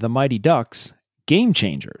called The Mighty Ducks Game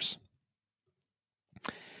Changers.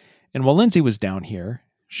 And while Lindsay was down here,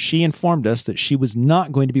 she informed us that she was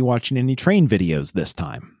not going to be watching any train videos this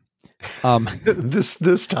time.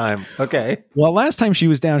 This time. Okay. Well, last time she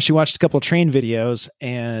was down, she watched a couple of train videos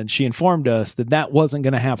and she informed us that wasn't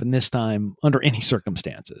going to happen this time under any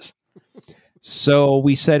circumstances. So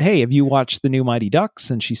we said, hey, have you watched the new Mighty Ducks?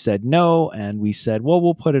 And she said no. And we said, well,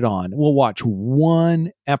 we'll put it on. We'll watch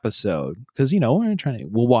one episode because,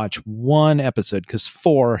 we'll watch one episode because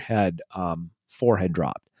four had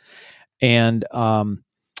dropped. And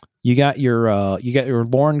you got your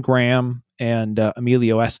Lauren Graham and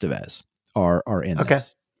Emilio Estevez are in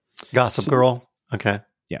this. Gossip Girl. Okay.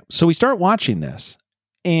 Yeah. So we start watching this,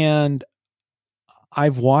 and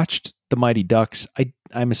I've watched The Mighty Ducks.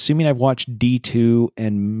 I'm assuming I've watched D2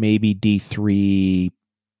 and maybe D3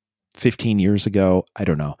 15 years ago. I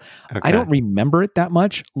don't know. Okay. I don't remember it that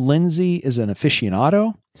much. Lindsay is an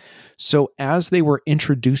aficionado. So as they were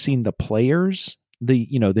introducing the players, the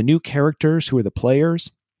new characters who are the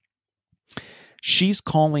players, she's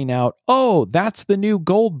calling out, oh, that's the new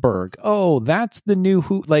Goldberg. Oh, that's the new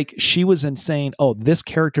who, like she was saying, oh, this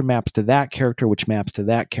character maps to that character, which maps to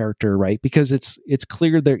that character, right? Because it's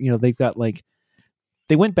clear that, they've got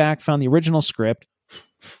they went back, found the original script,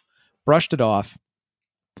 brushed it off.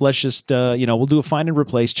 Let's just, we'll do a find and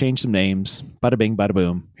replace, change some names, bada bing, bada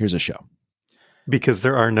boom. Here's a show. Because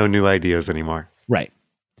there are no new ideas anymore. Right.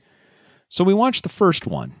 So we watched the first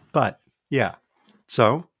one. But, yeah.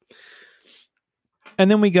 So?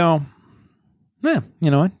 And then we go, you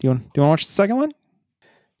know what? Do you want to watch the second one?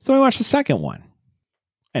 So we watch the second one.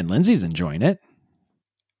 And Lindsay's enjoying it.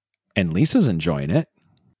 And Lisa's enjoying it.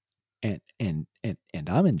 And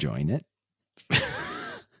I'm enjoying it.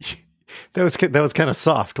 That was kind of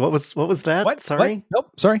soft. What was that? What? Sorry? What?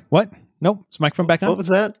 Nope. Sorry. What? Nope. Is microphone back on? What was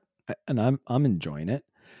that? And I'm enjoying it.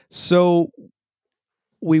 So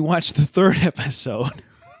we watched the third episode.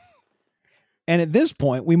 And at this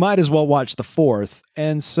point, we might as well watch the fourth.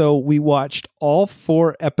 And so we watched all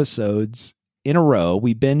 4 episodes in a row.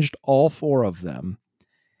 We binged all 4 of them.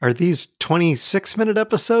 Are these 26-minute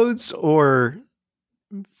episodes or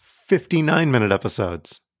 59-minute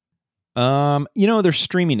episodes? They're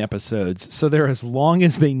streaming episodes, so they're as long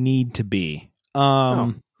as they need to be.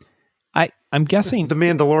 I'm guessing The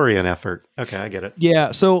Mandalorian effort. Okay, I get it.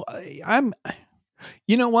 Yeah. So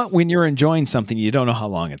you know what? When you're enjoying something, you don't know how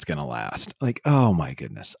long it's going to last. Like, oh my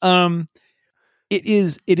goodness.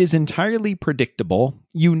 It is entirely predictable.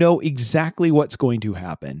 You know exactly what's going to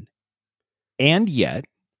happen. And yet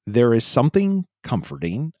there is something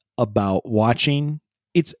comforting about watching.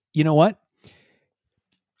 It's, you know what?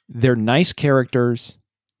 They're nice characters.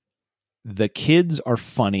 The kids are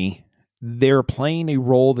funny. They're playing a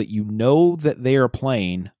role that you know that they are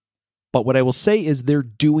playing. But what I will say is they're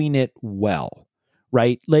doing it well,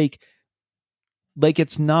 right? Like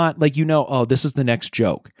it's not like, oh, this is the next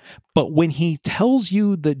joke. But when he tells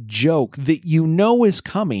you the joke that you know is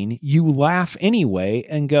coming, you laugh anyway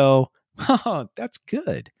and go, oh, that's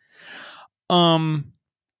good.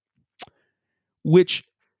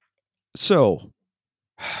 So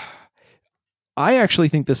I actually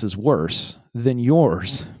think this is worse than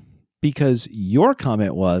yours, because your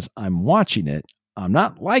comment was, I'm watching it. I'm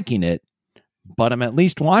not liking it, but I'm at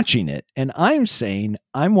least watching it. And I'm saying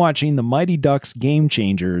I'm watching the Mighty Ducks Game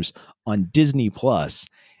Changers on Disney Plus,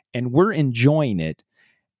 and we're enjoying it,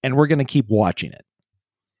 and we're going to keep watching it.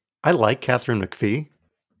 I like Catherine McPhee.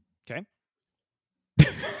 Okay.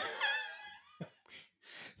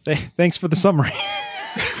 Thanks for the summary.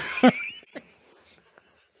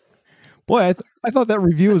 Boy, I thought that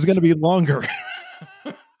review was going to be longer.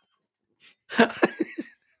 I'm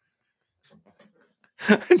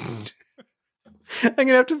going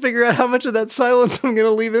to have to figure out how much of that silence I'm going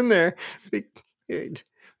to leave in there.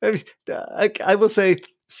 I will say,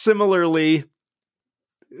 similarly,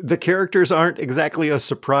 the characters aren't exactly a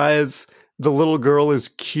surprise. The little girl is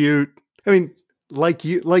cute. I mean, like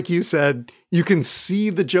you said, you can see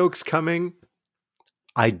the jokes coming.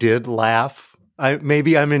 I did laugh.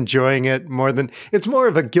 Maybe I'm enjoying it more than... It's more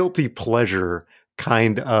of a guilty pleasure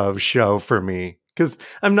kind of show for me. Because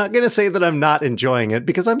I'm not going to say that I'm not enjoying it,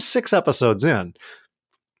 because I'm 6 episodes in.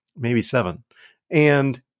 Maybe 7.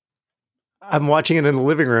 And I'm watching it in the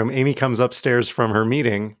living room. Amy comes upstairs from her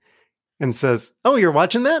meeting and says, "Oh, you're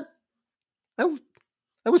watching that? I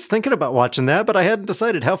was thinking about watching that, but I hadn't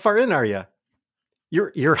decided. How far in are you?"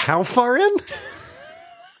 You're how far in?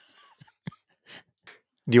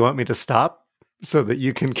 Do you want me to stop so that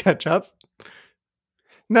you can catch up?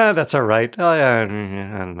 No, that's all right. I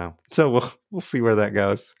don't know. So we'll see where that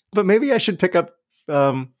goes. But maybe I should pick up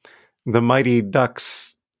the Mighty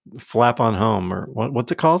Ducks Flap on Home, or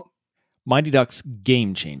what's it called? Mighty Ducks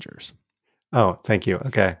Game Changers. Oh, thank you.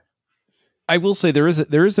 Okay. I will say there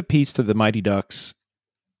is a piece to the Mighty Ducks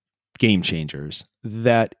Game Changers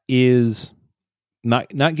that is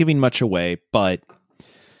not giving much away, but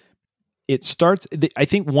it starts. I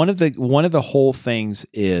think one of the whole things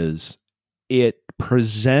is it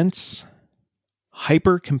presents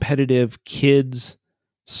hyper competitive kids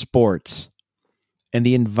sports and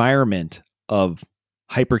the environment of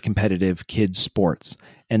hyper competitive kids sports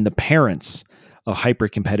and the parents of hyper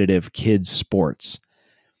competitive kids sports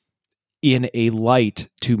in a light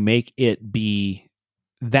to make it be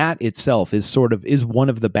that itself is is one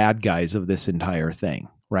of the bad guys of this entire thing,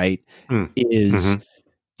 right? These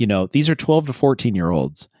are 12 to 14 year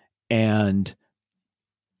olds. And,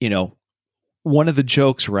 one of the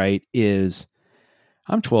jokes, right, is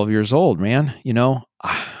I'm 12 years old, man.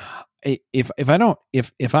 If I'm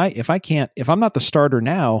not the starter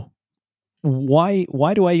now, why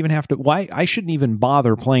do I even have to, I shouldn't even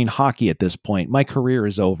bother playing hockey at this point. My career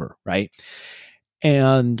is over. Right.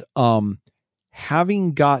 And,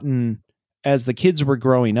 having gotten, as the kids were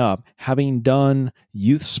growing up, having done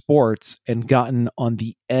youth sports and gotten on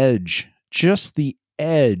the edge, just the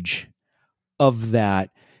edge of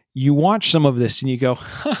that, you watch some of this and you go,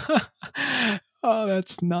 oh,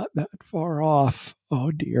 that's not that far off.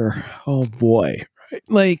 Oh dear. Oh boy. Right.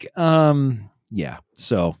 Like, yeah.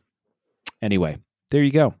 So anyway, there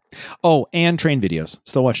you go. Oh, and train videos.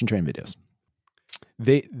 Still watching train videos.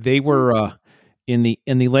 They were, in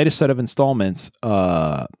the latest set of installments,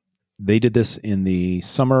 they did this in the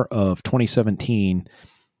summer of 2017,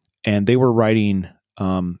 and they were riding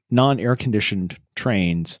non-air conditioned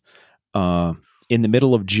trains in the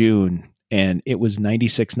middle of June, and it was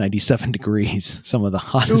 96, 97 degrees, some of the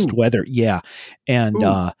hottest weather. Yeah. And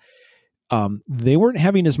they weren't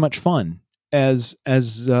having as much fun as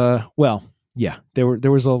well, yeah, there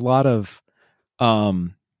was a lot of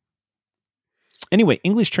anyway,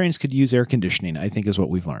 English trains could use air conditioning, I think, is what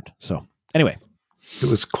we've learned. So anyway, it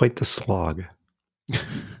was quite the slog.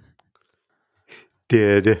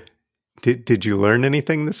 Did you learn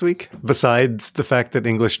anything this week besides the fact that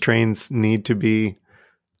English trains need to be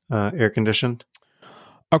air conditioned?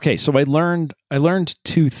 Okay, so I learned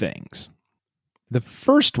 2 things. The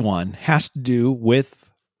first one has to do with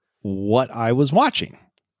what I was watching.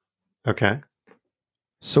 Okay.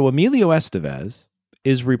 So Emilio Estevez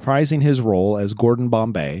is reprising his role as Gordon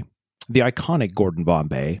Bombay, the iconic Gordon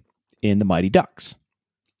Bombay in The Mighty Ducks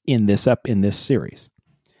in this series.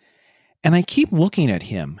 And I keep looking at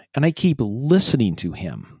him and I keep listening to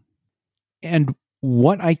him. And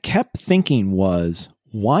what I kept thinking was,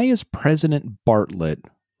 why is President Bartlett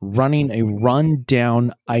running a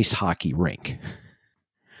run-down ice hockey rink?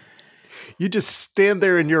 You just stand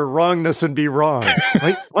there in your wrongness and be wrong.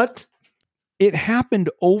 Wait, what? It happened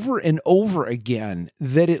over and over again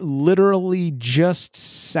that it literally just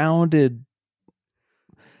sounded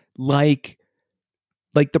like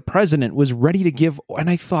the president was ready to give, and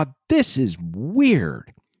I thought, this is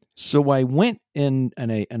weird. So I went and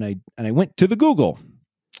I went to the Google.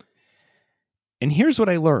 And here's what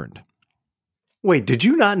I learned. Wait, did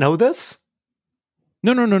you not know this?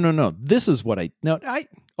 No. This is what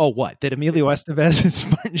what? That Emilio Estevez is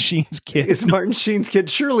Martin Sheen's kid? Is Martin Sheen's kid?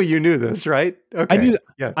 Surely you knew this, right? Okay. I knew.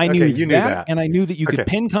 Yes. I knew that, and I knew that you could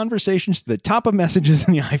pin conversations to the top of messages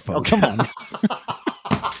in the iPhone. Okay. Come on.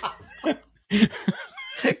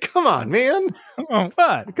 Come on, man.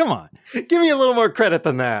 What? Come on. Give me a little more credit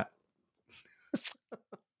than that.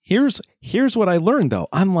 Here's what I learned, though.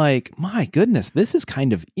 I'm like, my goodness, this is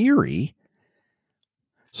kind of eerie.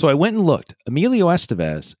 So I went and looked. Emilio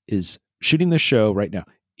Estevez is shooting the show right now,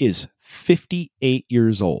 is 58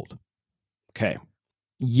 years old. Okay.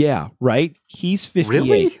 Yeah, right? He's 58.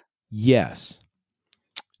 Really? Yes.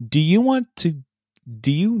 Do you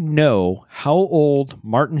know how old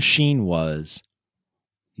Martin Sheen was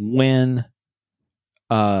when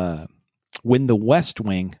The West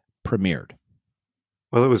Wing premiered?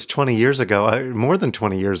 Well, it was 20 years ago, more than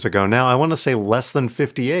 20 years ago. Now, I want to say less than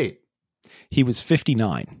 58. He was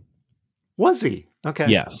 59. Was he? Okay.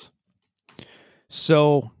 Yes.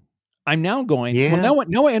 So I'm now going, yeah. Well,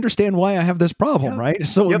 now I understand why I have this problem, right?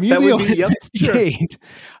 So yep, Emilio that would be, 58.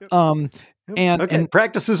 Sure. And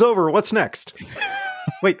practice is over. What's next?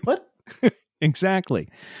 Wait, what? Exactly.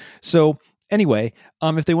 So anyway,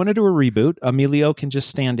 if they want to do a reboot, Emilio can just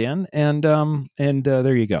stand in and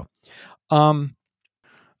there you go.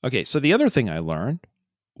 Okay, so the other thing I learned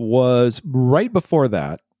was right before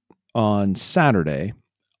that on Saturday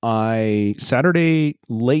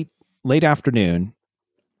late afternoon,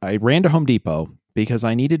 I ran to Home Depot because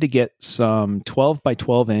I needed to get some 12 by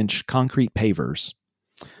 12 inch concrete pavers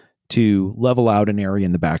to level out an area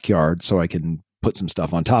in the backyard so I can put some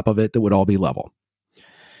stuff on top of it that would all be level.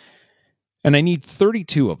 And I need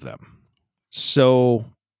 32 of them. So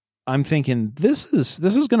I'm thinking this is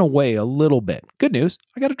going to weigh a little bit. Good news,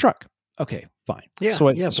 I got a truck. Okay, fine. Yeah,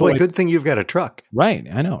 good thing you've got a truck. Right,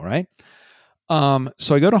 I know, right?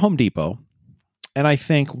 So I go to Home Depot and I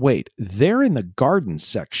think, wait, they're in the garden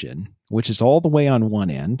section, which is all the way on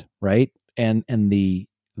one end, right? And the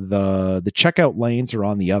checkout lanes are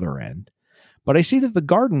on the other end. But I see that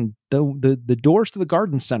the doors to the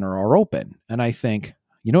garden center are open. And I think,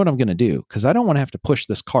 you know what I'm going to do? Because I don't want to have to push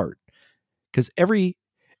this cart. Because every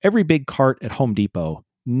big cart at Home Depot,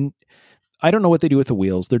 I don't know what they do with the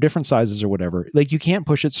wheels. They're different sizes or whatever. Like, you can't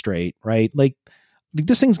push it straight, right? Like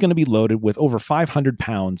this thing's going to be loaded with over 500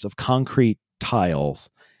 pounds of concrete tiles.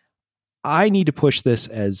 I need to push this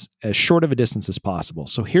as short of a distance as possible.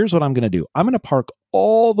 So here's what I'm going to do. I'm going to park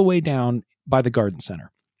all the way down by the garden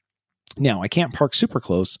center. Now, I can't park super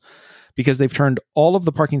close because they've turned all of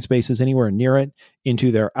the parking spaces anywhere near it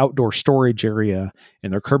into their outdoor storage area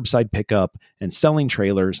and their curbside pickup and selling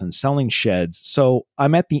trailers and selling sheds. So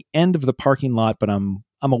I'm at the end of the parking lot, but I'm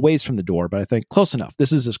a ways from the door, but I think close enough.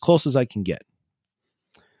 This is as close as I can get.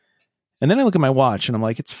 And then I look at my watch and I'm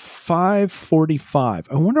like, it's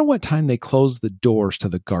 5:45. I wonder what time they close the doors to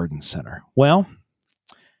the garden center. Well,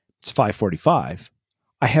 it's 5:45.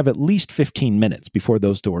 I have at least 15 minutes before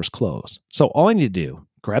those doors close. So all I need to do,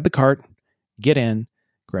 grab the cart, get in,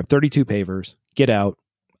 grab 32 pavers, get out,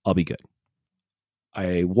 I'll be good.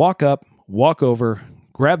 I walk over,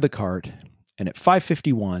 grab the cart, and at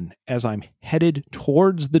 5:51, as I'm headed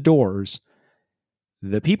towards the doors,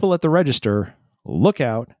 the people at the register look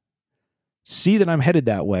out, see that I'm headed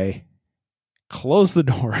that way, close the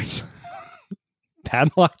doors,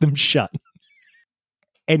 padlock them shut.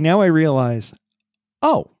 And now I realize,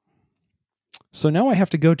 oh, so now I have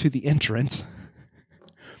to go to the entrance,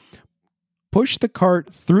 push the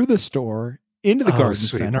cart through the store into the garden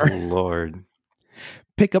center. Lord.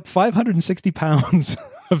 Pick up 560 pounds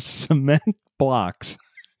of cement blocks,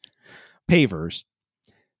 pavers,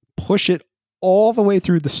 push it all the way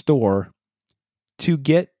through the store to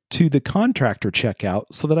get to the contractor checkout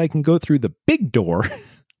so that I can go through the big door.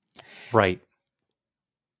 Right.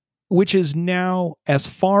 which is now as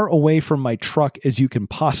far away from my truck as you can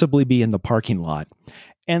possibly be in the parking lot,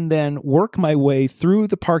 and then work my way through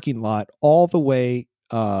the parking lot all the way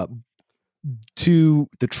to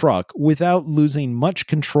the truck without losing much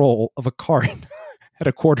control of a cart at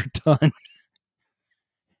a quarter ton.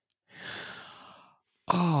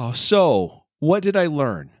 Oh, so what did I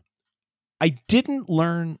learn? I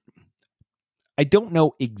don't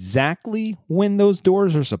know exactly when those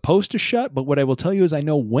doors are supposed to shut, but what I will tell you is I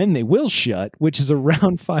know when they will shut, which is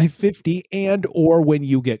around 5:50 and or when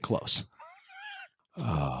you get close.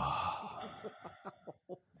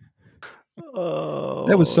 Oh,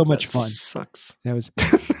 that was so much fun. Sucks. That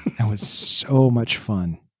was so much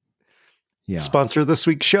fun. Yeah. Sponsor this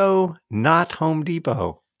week's show, not Home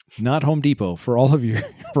Depot. Not Home Depot for all of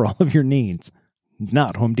your needs.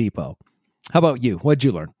 Not Home Depot. How about you? What'd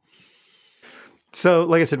you learn? So,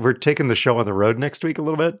 like I said, we're taking the show on the road next week a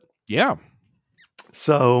little bit. Yeah.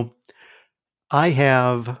 So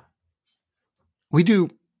we do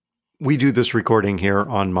this recording here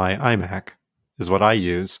on my iMac is what I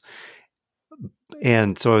use.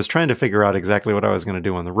 And so I was trying to figure out exactly what I was going to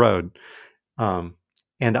do on the road. And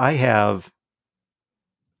I have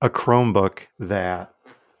a Chromebook that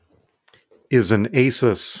is an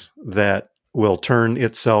Asus that will turn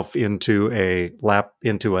itself into a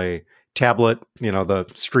tablet. You know, the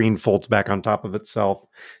screen folds back on top of itself,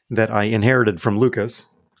 that I inherited from Lucas.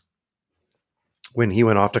 When he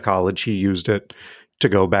went off to college, he used it to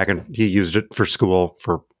go back, and he used it for school,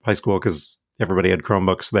 for high school, because everybody had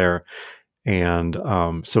Chromebooks there. And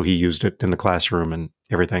so he used it in the classroom and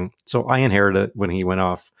everything. So I inherited it when he went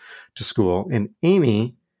off to school. And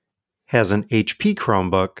Amy has an HP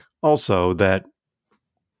Chromebook also that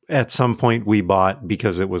at some point we bought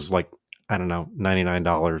because it was like, I don't know,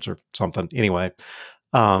 $99 or something. Anyway,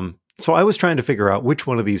 so I was trying to figure out which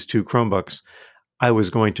one of these two Chromebooks I was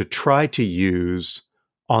going to try to use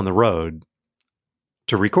on the road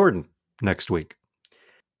to record next week.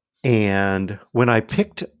 And when I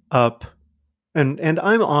picked up, and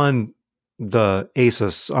I'm on the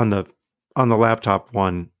Asus, on the laptop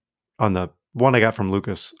one, on the one I got from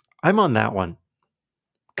Lucas, I'm on that one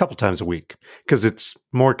a couple times a week because it's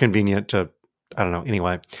more convenient to, I don't know,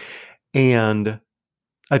 anyway. And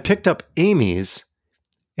I picked up Amy's,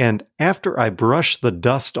 and after I brushed the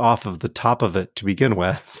dust off of the top of it to begin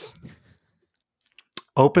with,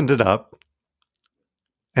 opened it up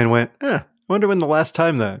and went, I wonder when the last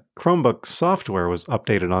time the Chromebook software was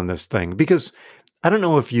updated on this thing. Because I don't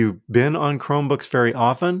know if you've been on Chromebooks very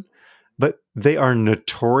often, but they are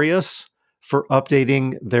notorious for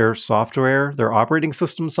updating their software, their operating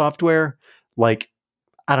system software, like,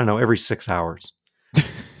 I don't know, every 6 hours.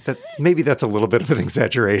 Maybe that's a little bit of an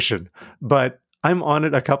exaggeration, but I'm on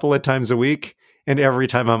it a couple of times a week, and every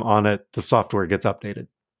time I'm on it, the software gets updated.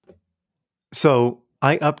 So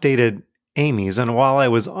I updated Amy's, and while I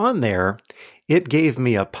was on there, it gave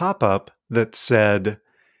me a pop-up that said,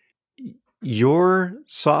 your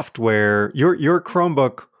software, your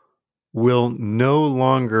Chromebook will no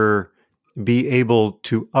longer be able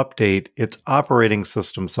to update its operating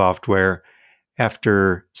system software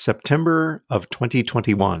after September of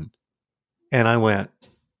 2021. And I went,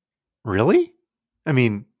 really? I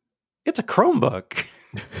mean, it's a Chromebook.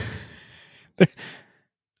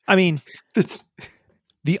 I mean,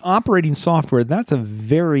 the operating software, that's a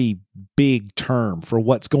very big term for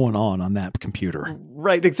what's going on that computer.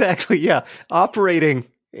 Right, exactly. Yeah. Operating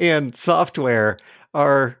and software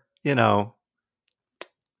are, doing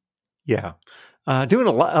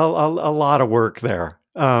a lot of work there.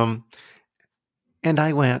 And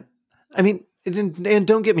I went, I mean, and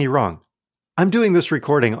don't get me wrong, I'm doing this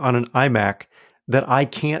recording on an iMac that I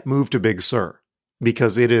can't move to Big Sur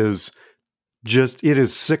because it is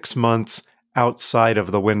 6 months outside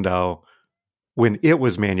of the window when it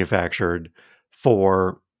was manufactured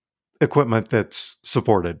for equipment that's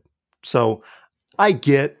supported. So I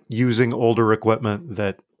get using older equipment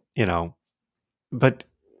that, but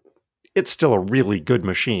it's still a really good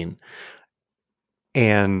machine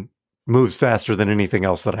and moves faster than anything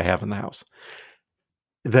else that I have in the house.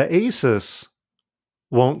 The Asus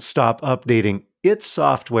won't stop updating its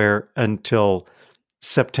software until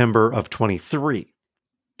September of 23.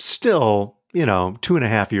 Still,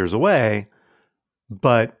 2.5 years away,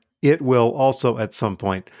 but it will also at some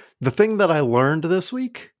point. The thing that I learned this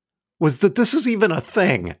week was that this is even a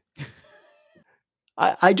thing.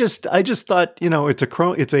 I just thought,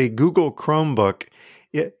 it's a Google Chromebook.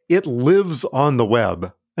 It lives on the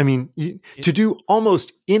web. I mean, to do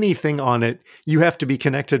almost anything on it, you have to be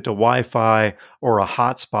connected to Wi-Fi or a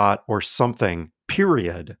hotspot or something,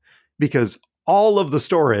 period. Because all of the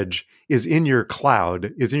storage is in your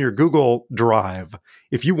cloud, is in your Google Drive.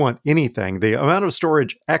 If you want anything, the amount of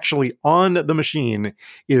storage actually on the machine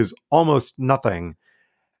is almost nothing.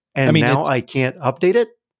 And now I can't update it?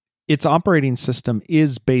 Its operating system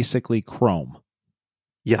is basically Chrome.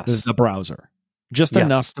 Yes. The browser. Just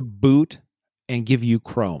enough to boot and give you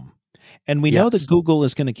Chrome. And we know that Google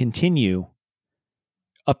is going to continue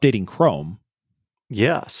updating Chrome.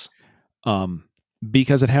 Yes.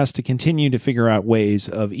 Because it has to continue to figure out ways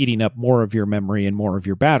of eating up more of your memory and more of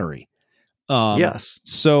your battery. Yes.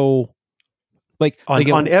 So, like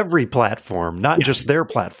on every platform, not just their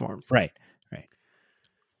platform. Right.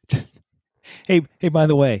 Hey, by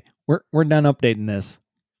the way, we're done updating this.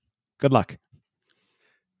 Good luck.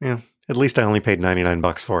 Yeah. At least I only paid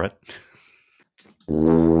 $99 for it. The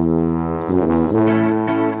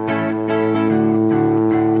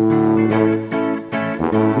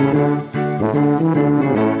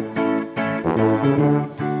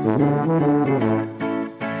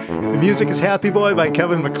music is Happy Boy by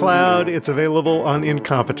Kevin MacLeod. It's available on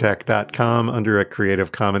Incompetech.com under a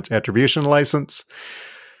Creative Commons Attribution license.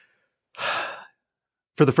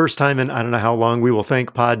 For the first time in I don't know how long, we will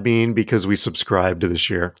thank Podbean because we subscribed this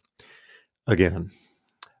year. Again.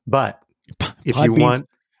 But if you want...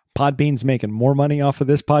 Podbean's making more money off of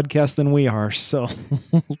this podcast than we are, so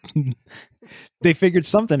they figured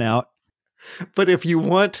something out. But if you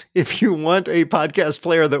want a podcast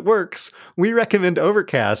player that works, we recommend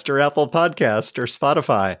Overcast or Apple Podcast or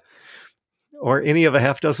Spotify or any of a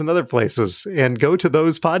half dozen other places. And go to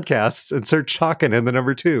those podcasts and search Talkin' in the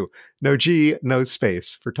number 2. No G, no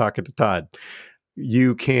space for Talkin' to Todd.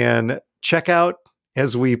 You can check out,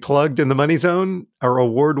 as we plugged in the Money Zone, our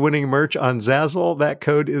award-winning merch on Zazzle. That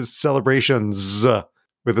code is Celebrations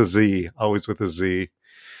with a Z, always with a Z.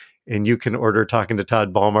 And you can order Talkin' to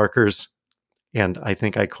Todd ball markers. And I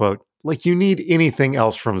think I quote, like you need anything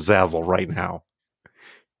else from Zazzle right now.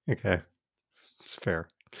 Okay. It's fair.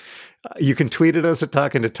 You can tweet at us at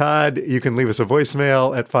Talkin' to Todd. You can leave us a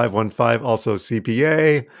voicemail at 515, also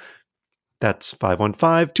CPA. That's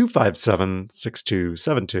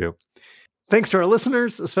 515-257-6272. Thanks to our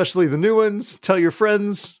listeners, especially the new ones. Tell your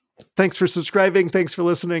friends. Thanks for subscribing. Thanks for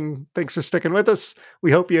listening. Thanks for sticking with us.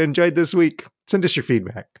 We hope you enjoyed this week. Send us your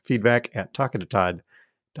feedback. Feedback at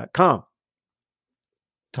talkingtotodd.com.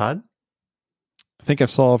 Todd? I think I've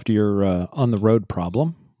solved your on the road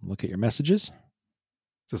problem. Look at your messages.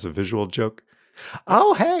 Is this a visual joke?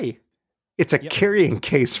 Oh, hey. It's a carrying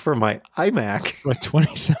case for my iMac. For a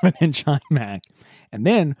 27-inch iMac. And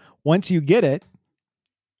then once you get it,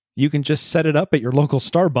 you can just set it up at your local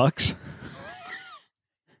Starbucks.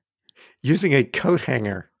 Using a coat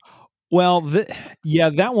hanger. Well,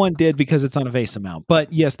 that one did because it's on a vase mount.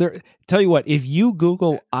 But yes, tell you what, if you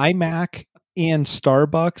Google iMac and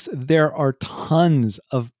Starbucks, there are tons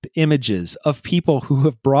of images of people who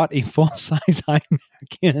have brought a full-size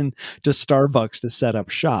iMac in to Starbucks to set up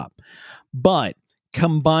shop. But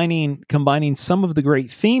combining some of the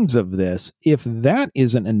great themes of this, if that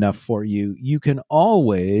isn't enough for you, you can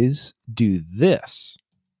always do this.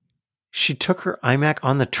 She took her iMac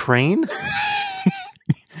on the train?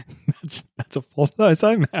 That's a full-size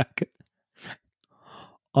iMac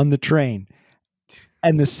on the train.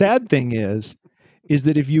 And the sad thing is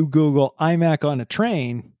that if you Google iMac on a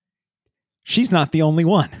train, she's not the only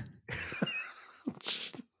one.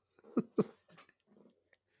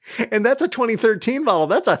 And that's a 2013 model.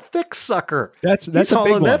 That's a thick sucker. That's He's a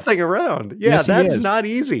hauling big that one. thing around. Yeah, Yes, that's not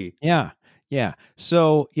easy. Yeah.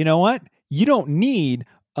 So you know what? You don't need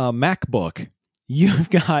a MacBook. You've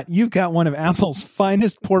got one of Apple's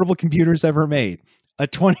finest portable computers ever made, a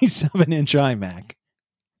 27-inch iMac.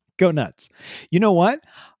 Go nuts. You know what?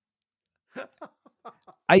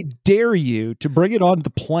 I dare you to bring it on the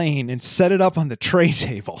plane and set it up on the tray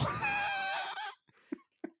table.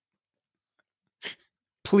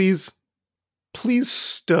 Please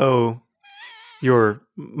stow your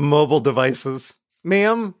mobile devices.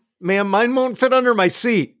 Ma'am, mine won't fit under my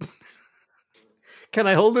seat. Can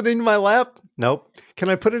I hold it in my lap? Nope. Can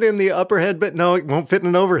I put it in the upper head bin? No, it won't fit in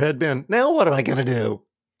an overhead bin. Now what am I going to do?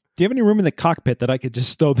 Do you have any room in the cockpit that I could just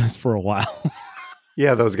stow this for a while?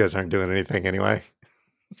 Yeah, those guys aren't doing anything anyway.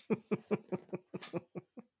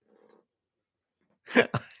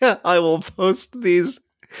 I will post these.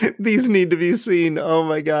 These need to be seen. Oh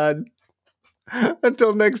my God.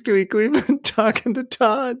 Until next week, we've been talking to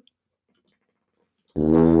Todd.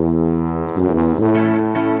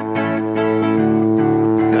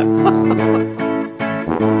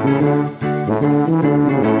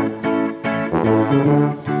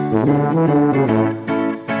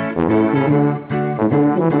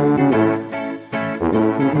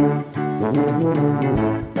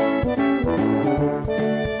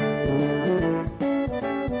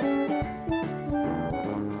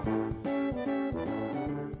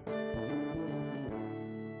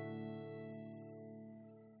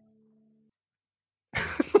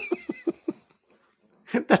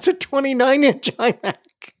 That's a 29-inch iMac.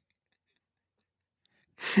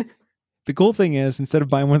 The cool thing is, instead of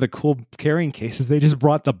buying one of the cool carrying cases, they just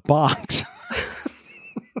brought the box.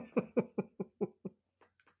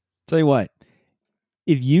 Tell you what,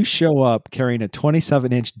 if you show up carrying a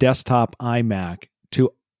 27-inch desktop iMac to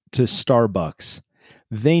Starbucks,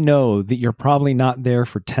 they know that you're probably not there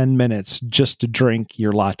for 10 minutes just to drink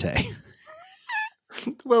your latte.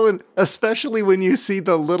 Well, and especially when you see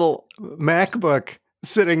the little MacBook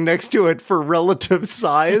sitting next to it for relative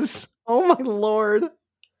size. Oh, my Lord.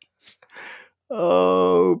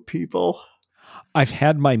 Oh, people. I've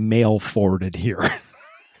had my mail forwarded here.